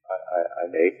I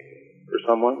make for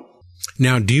someone.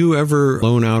 Now, do you ever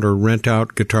loan out or rent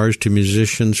out guitars to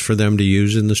musicians for them to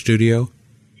use in the studio?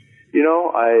 You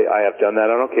know, I have done that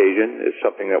on occasion. It's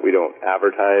something that we don't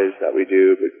advertise that we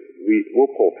do, but we'll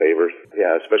pull favors.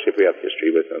 Yeah, especially if we have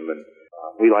history with them. And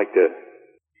we like to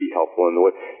be helpful in the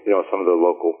way, you know, some of the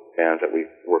local bands that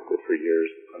we've worked with for years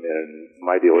come in. And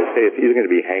my deal is, hey, it's either going to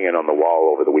be hanging on the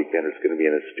wall over the weekend or it's going to be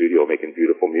in a studio making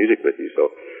beautiful music with you. So,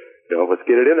 you know, let's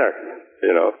get it in there,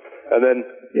 you know. And then,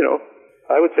 you know,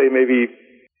 I would say maybe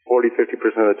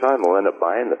 40-50% of the time we'll end up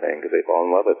buying the thing because they fall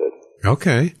in love with it.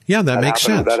 Okay. Yeah, that makes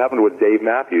sense. That happened with Dave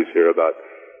Matthews here about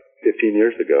 15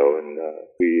 years ago, and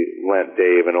we lent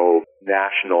Dave an old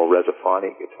National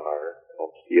Resophonic guitar, an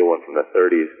old steel one from the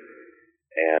 30s,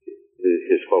 and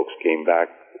his folks came back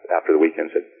after the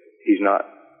weekend and said, he's not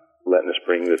letting us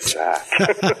bring this back.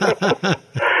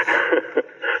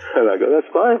 And I go, that's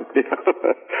fine.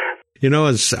 You know,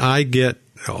 as I get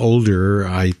older,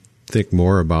 I think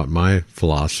more about my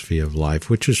philosophy of life,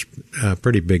 which is a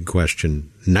pretty big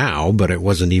question now, but it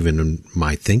wasn't even in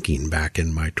my thinking back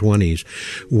in my 20s.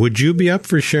 Would you be up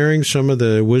for sharing some of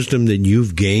the wisdom that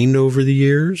you've gained over the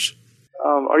years?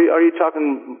 Are you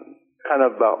talking kind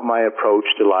of about my approach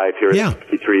to life here at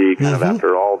 63, kind of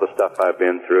after all the stuff I've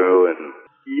been through? And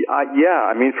yeah,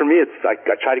 I mean, for me, it's I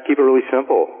try to keep it really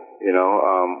simple. You know,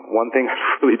 one thing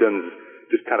I've really done is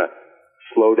just kind of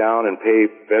slow down and pay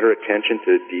better attention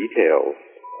to details.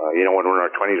 You know, when we're in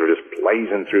our 20s, we're just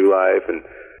blazing through life, and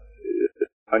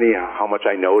it's funny how much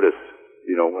I notice,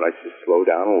 you know, when I just slow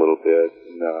down a little bit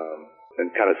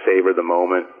and kind of savor the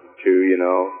moment too, you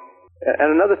know.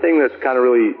 And another thing that's kind of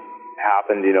really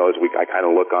happened, you know, is I kind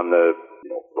of look on the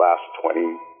last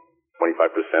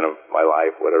 20-25% of my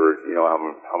life, whatever, you know,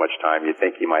 how much time you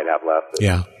think you might have left.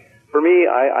 Yeah. For me,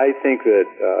 I think that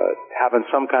having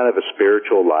some kind of a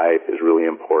spiritual life is really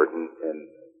important, and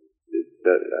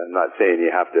I'm not saying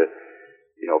you have to,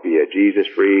 you know, be a Jesus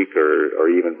freak or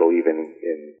even believe in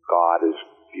God as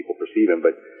people perceive him,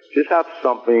 but just have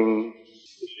something,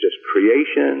 it's just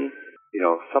creation, you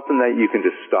know, something that you can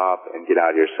just stop and get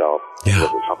out of yourself. Yeah.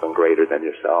 With something greater than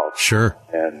yourself. Sure.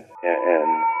 And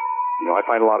you know, I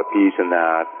find a lot of peace in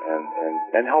that,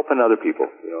 and helping other people.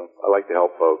 You know, I like to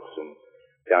help folks, and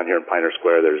down here in Pioneer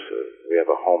Square, we have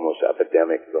a homeless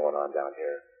epidemic going on down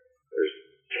here. There's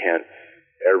tents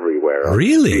everywhere.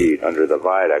 Really? Under the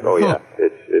viaduct. Oh yeah,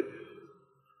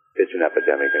 it's an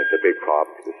epidemic, and it's a big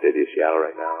problem to the city of Seattle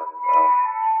right now.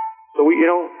 So we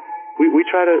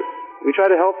try to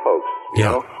help folks. You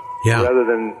know, rather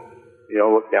than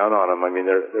look down on them. I mean,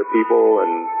 they're people,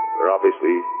 and they're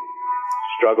obviously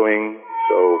struggling.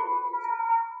 So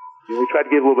we try to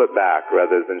give a little bit back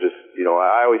rather than just,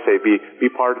 I always say be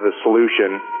part of the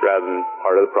solution rather than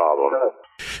part of the problem.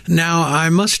 Now, I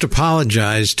must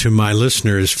apologize to my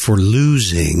listeners for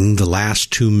losing the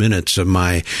last 2 minutes of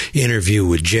my interview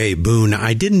with Jay Boone.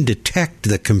 I didn't detect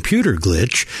the computer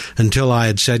glitch until I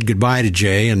had said goodbye to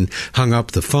Jay and hung up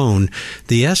the phone.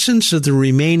 The essence of the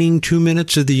remaining 2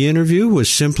 minutes of the interview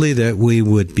was simply that we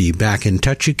would be back in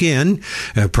touch again,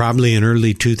 probably in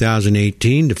early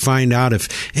 2018, to find out if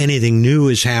anything new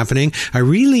is happening. I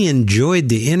really enjoyed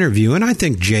the interview, and I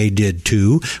think Jay did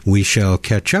too. We shall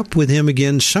catch up with him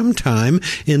again sometime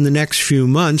in the next few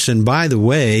months. And by the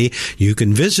way, you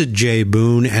can visit Jay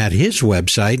Boone at his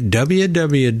website,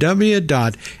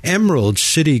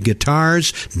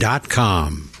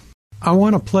 www.emeraldcityguitars.com. I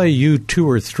want to play you 2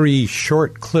 or 3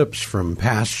 short clips from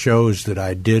past shows that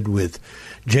I did with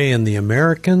Jay and the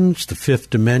Americans, The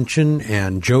Fifth Dimension,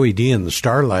 and Joey D and the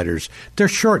Starlighters. They're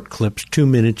short clips, 2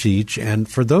 minutes each, and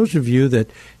for those of you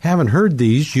that haven't heard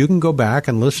these, you can go back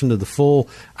and listen to the full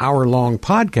hour-long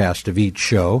podcast of each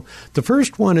show. The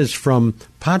first one is from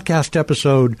podcast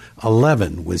episode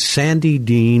 11 with Sandy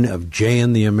Dean of Jay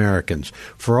and the Americans.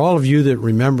 For all of you that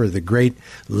remember the great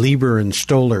Lieber and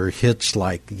Stoller hits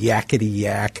like Yakety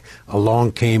Yak,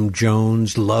 Along Came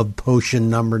Jones, Love Potion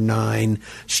No. 9,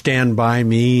 Stand By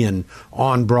Me, and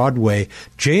On Broadway,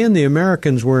 Jay and the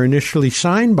Americans were initially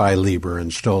signed by Lieber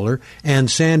and Stoller, and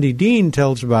Sandy Dean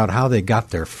tells about how they got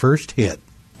their first hit.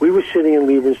 We were sitting in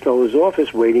Lieber and Stoller's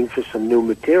office waiting for some new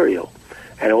material.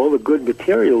 And all the good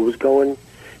material was going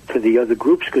to the other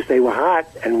groups because they were hot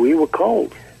and we were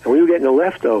cold. And we were getting the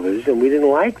leftovers, and we didn't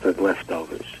like the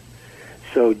leftovers.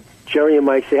 So Jerry and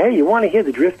Mike say, hey, you want to hear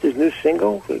the Drifters' new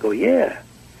single? We go, yeah.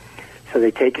 So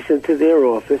they take us into their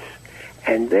office,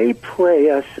 and they play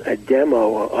us a demo,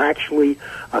 or actually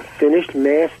a finished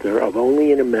master of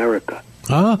Only in America,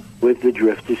 with the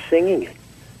Drifters singing it.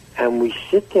 And we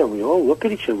sit there, we all look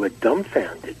at each other, we're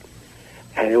dumbfounded.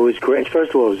 And it was great.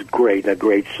 First of all, it was great, a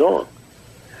great song.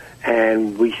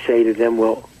 And we say to them,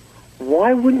 well,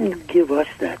 why wouldn't you give us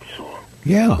that song?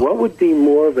 Yeah. What would be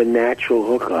more of a natural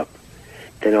hookup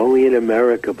than Only in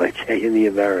America by Jay and the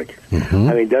Americans? Mm-hmm.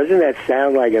 I mean, doesn't that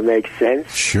sound like it makes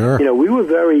sense? Sure. You know, we were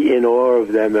very in awe of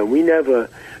them, and we never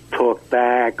talked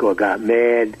back or got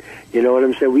mad. You know what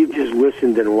I'm saying? We just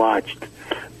listened and watched.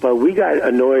 But we got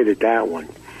annoyed at that one.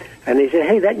 And they said,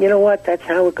 hey, you know what? That's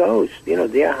how it goes. You know,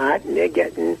 they're hot, and they're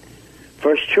getting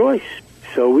first choice.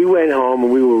 So we went home,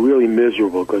 and we were really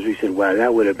miserable because we said, wow,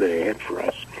 that would have been a hit for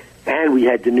us. And we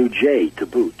had the new Jay to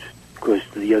boot because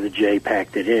the other Jay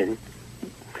packed it in.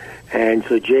 And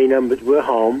so Jay numbers, we're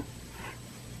home,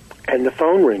 and the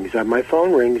phone rings. My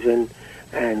phone rings, and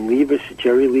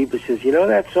Jerry Lieber says, you know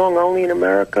that song, Only in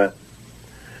America?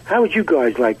 How would you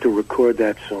guys like to record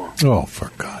that song? Oh,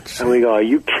 for God's sake. And we go, are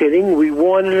you kidding? We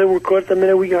wanted to record it the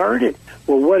minute we heard it.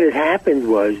 Well, what had happened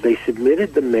was they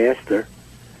submitted the master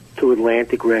to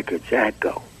Atlantic Records,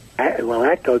 Atco. Well,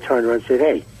 Atco turned around and said,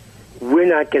 hey, we're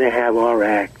not going to have our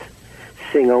act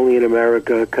sing Only in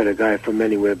America, could a guy from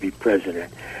anywhere be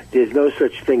president. There's no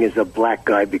such thing as a black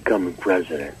guy becoming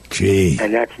president. Gee.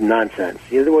 And that's nonsense.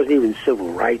 You know, there wasn't even civil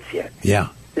rights yet. Yeah.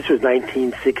 This was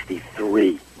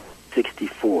 1963,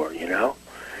 64, you know?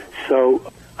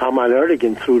 So Ahmad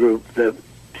Ertegun threw the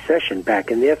session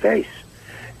back in their face.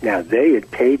 Now, they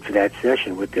had paid for that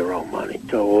session with their own money.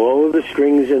 So all of the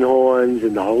strings and horns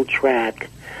and the whole track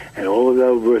and all of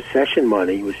the session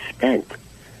money was spent.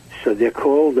 So they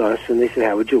called us, and they said,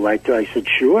 how would you like to? I said,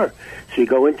 sure. So we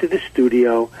go into the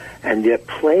studio, and they're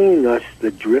playing us the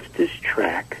Drifters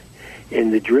track in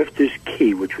the Drifters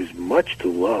key, which was much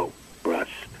too low for us.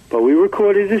 But we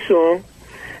recorded the song,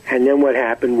 and then what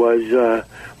happened was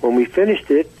when we finished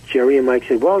it, Jerry and Mike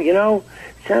said, well, you know,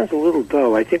 it sounds a little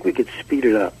dull. I think we could speed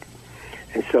it up.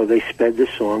 And so they sped the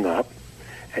song up.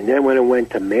 And then when it went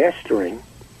to mastering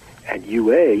at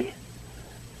UA,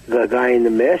 the guy in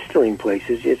the mastering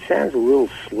places, it sounds a little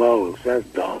slow. It sounds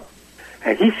dull.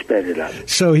 And he sped it up.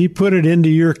 So he put it into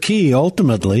your key,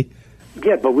 ultimately.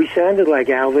 Yeah, but we sounded like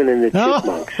Alvin and the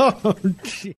Chipmunks.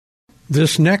 Oh,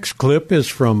 this next clip is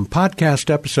from podcast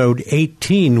episode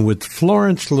 18 with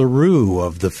Florence LaRue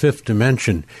of the Fifth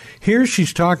Dimension. Here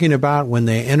she's talking about when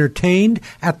they entertained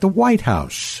at the White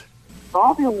House.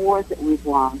 All the awards that we've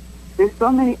won, there's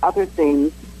so many other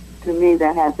things to me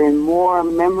that have been more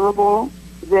memorable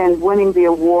than winning the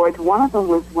awards. One of them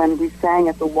was when we sang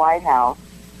at the White House,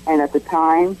 and at the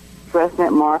time,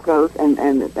 President Marcos and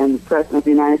the President of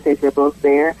the United States were both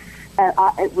there. And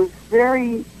it was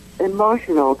very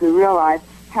emotional to realize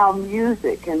how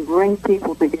music can bring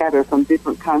people together from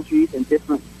different countries and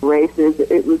different races.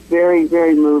 It was very,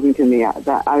 very moving to me.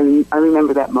 I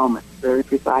remember that moment very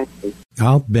precisely.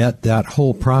 I'll bet that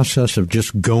whole process of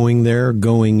just going there,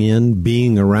 going in,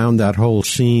 being around that whole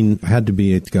scene had to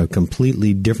be a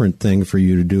completely different thing for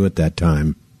you to do at that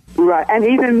time. Right, and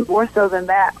even more so than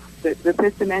that, the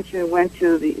Fifth Dimension went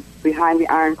to the Behind the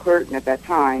Iron Curtain at that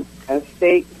time, a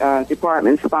State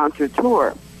Department-sponsored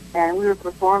tour. And we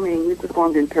performed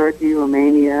in Turkey,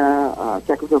 Romania,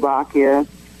 Czechoslovakia,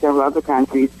 several other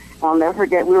countries. I'll never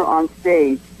forget, we were on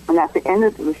stage, and at the end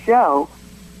of the show,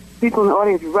 people in the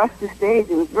audience rushed the stage.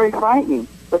 It was very frightening.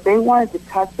 But they wanted to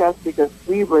touch us because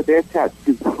we were their touch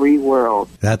to the free world.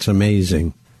 That's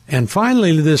amazing. And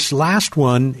finally, this last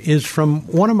one is from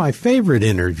one of my favorite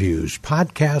interviews,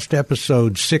 podcast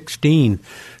episode 16.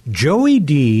 Joey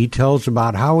D tells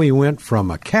about how he went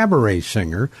from a cabaret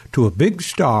singer to a big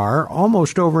star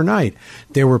almost overnight.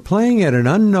 They were playing at an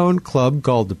unknown club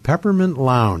called the Peppermint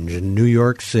Lounge in New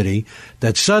York City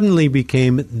that suddenly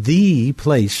became the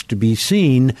place to be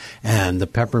seen, and the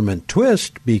Peppermint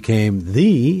Twist became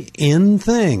the in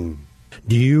thing.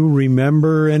 Do you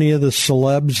remember any of the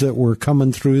celebs that were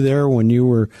coming through there when you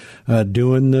were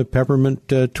doing the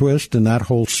Peppermint Twist and that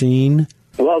whole scene?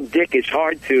 Well, Dick, it's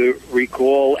hard to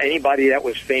recall anybody that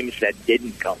was famous that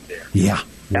didn't come there. Yeah,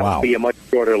 that would be a much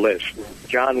shorter list.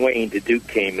 John Wayne, the Duke,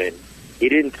 came in. He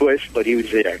didn't twist, but he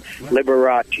was there.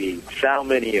 Liberace, Sal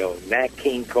Mineo, Nat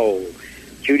King Cole,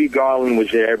 Judy Garland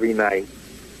was there every night.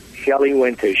 Shelley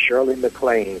Winters, Shirley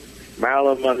MacLaine,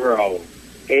 Marilyn Monroe,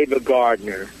 Ava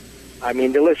Gardner, I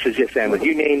mean, the list is just endless.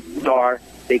 You name star,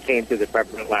 they came to the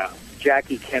Peppermint Lounge.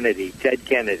 Jackie Kennedy, Ted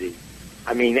Kennedy.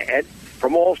 I mean,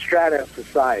 from all strata of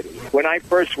society. When I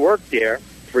first worked there,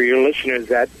 for your listeners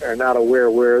that are not aware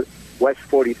where West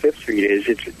 45th Street is,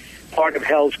 it's part of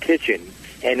Hell's Kitchen.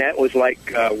 And that was like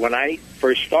when I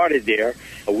first started there,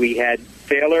 we had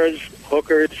failers,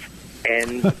 hookers,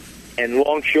 and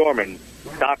longshoremen,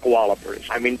 dock wallopers.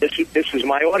 I mean, this was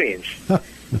my audience.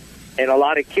 And a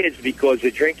lot of kids, because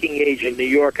the drinking age in New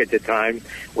York at the time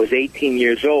was 18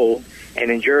 years old, and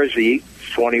in Jersey,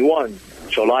 21.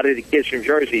 So a lot of the kids from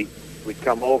Jersey would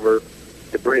come over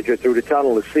the bridge or through the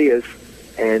tunnel to see us,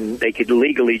 and they could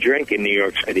legally drink in New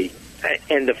York City.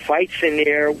 And the fights in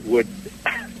there would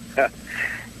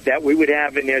that we would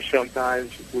have in there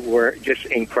sometimes were just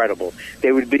incredible.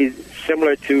 They would be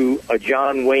similar to a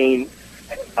John Wayne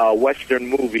Western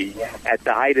movie at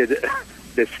the height of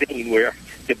the scene where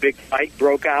the big fight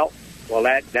broke out. Well,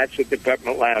 that's what the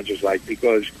Peppermint Lounge was like,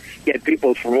 because you had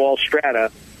people from all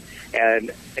strata,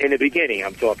 and in the beginning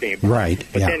I'm talking about. Right.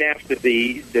 But then after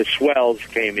the swells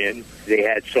came in, they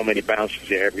had so many bouncers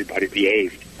there, everybody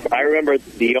behaved. I remember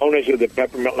the owners of the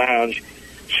Peppermint Lounge,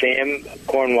 Sam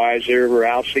Kornweiser,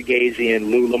 Ralph Segazy,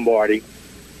 and Lou Lombardi,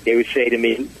 they would say to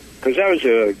me, because I was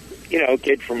a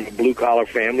kid from a blue-collar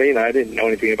family, and I didn't know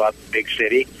anything about the big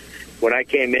city. When I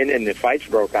came in and the fights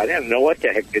broke out, I didn't know what the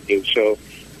heck to do. So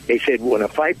they said, when a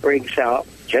fight breaks out,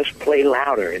 just play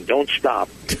louder and don't stop.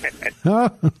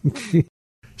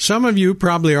 Some of you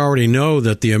probably already know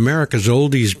that the America's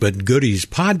Oldies But Goodies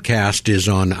podcast is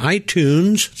on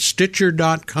iTunes,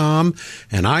 Stitcher.com,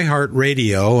 and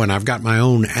iHeartRadio, and I've got my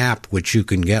own app which you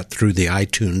can get through the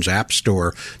iTunes App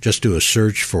Store. Just do a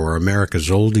search for America's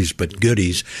Oldies But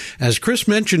Goodies. As Chris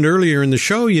mentioned earlier in the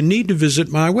show, you need to visit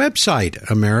my website,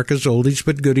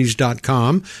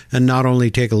 americasoldesbutgoodies.com, and not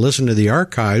only take a listen to the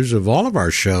archives of all of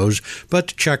our shows, but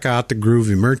to check out the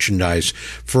groovy merchandise.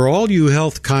 For all you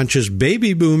health-conscious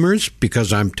baby boomers,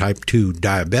 because I'm type 2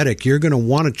 diabetic, you're going to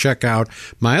want to check out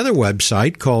my other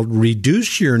website called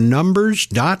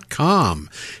reduceyournumbers.com.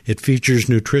 It features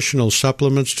nutritional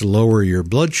supplements to lower your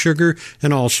blood sugar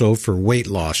and also for weight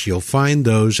loss. You'll find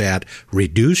those at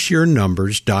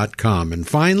reduceyournumbers.com. And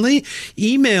finally,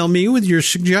 email me with your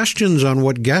suggestions on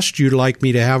what guest you'd like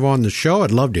me to have on the show.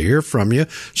 I'd love to hear from you.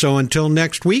 So until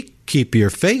next week, keep your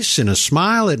face in a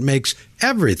smile. It makes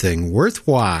everything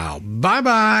worthwhile.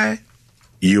 Bye-bye.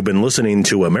 You've been listening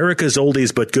to America's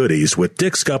Oldies But Goodies with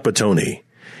Dick Scapatoni.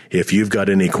 If you've got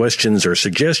any questions or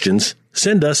suggestions,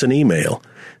 send us an email.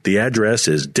 The address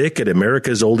is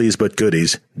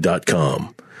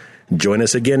dick@americasoldesbutgoodies.com. Join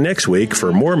us again next week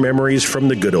for more memories from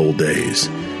the good old days.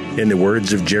 In the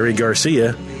words of Jerry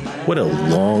Garcia, what a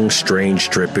long, strange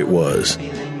trip it was.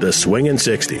 The swingin'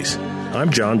 60s. I'm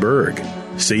John Berg.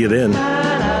 See you then.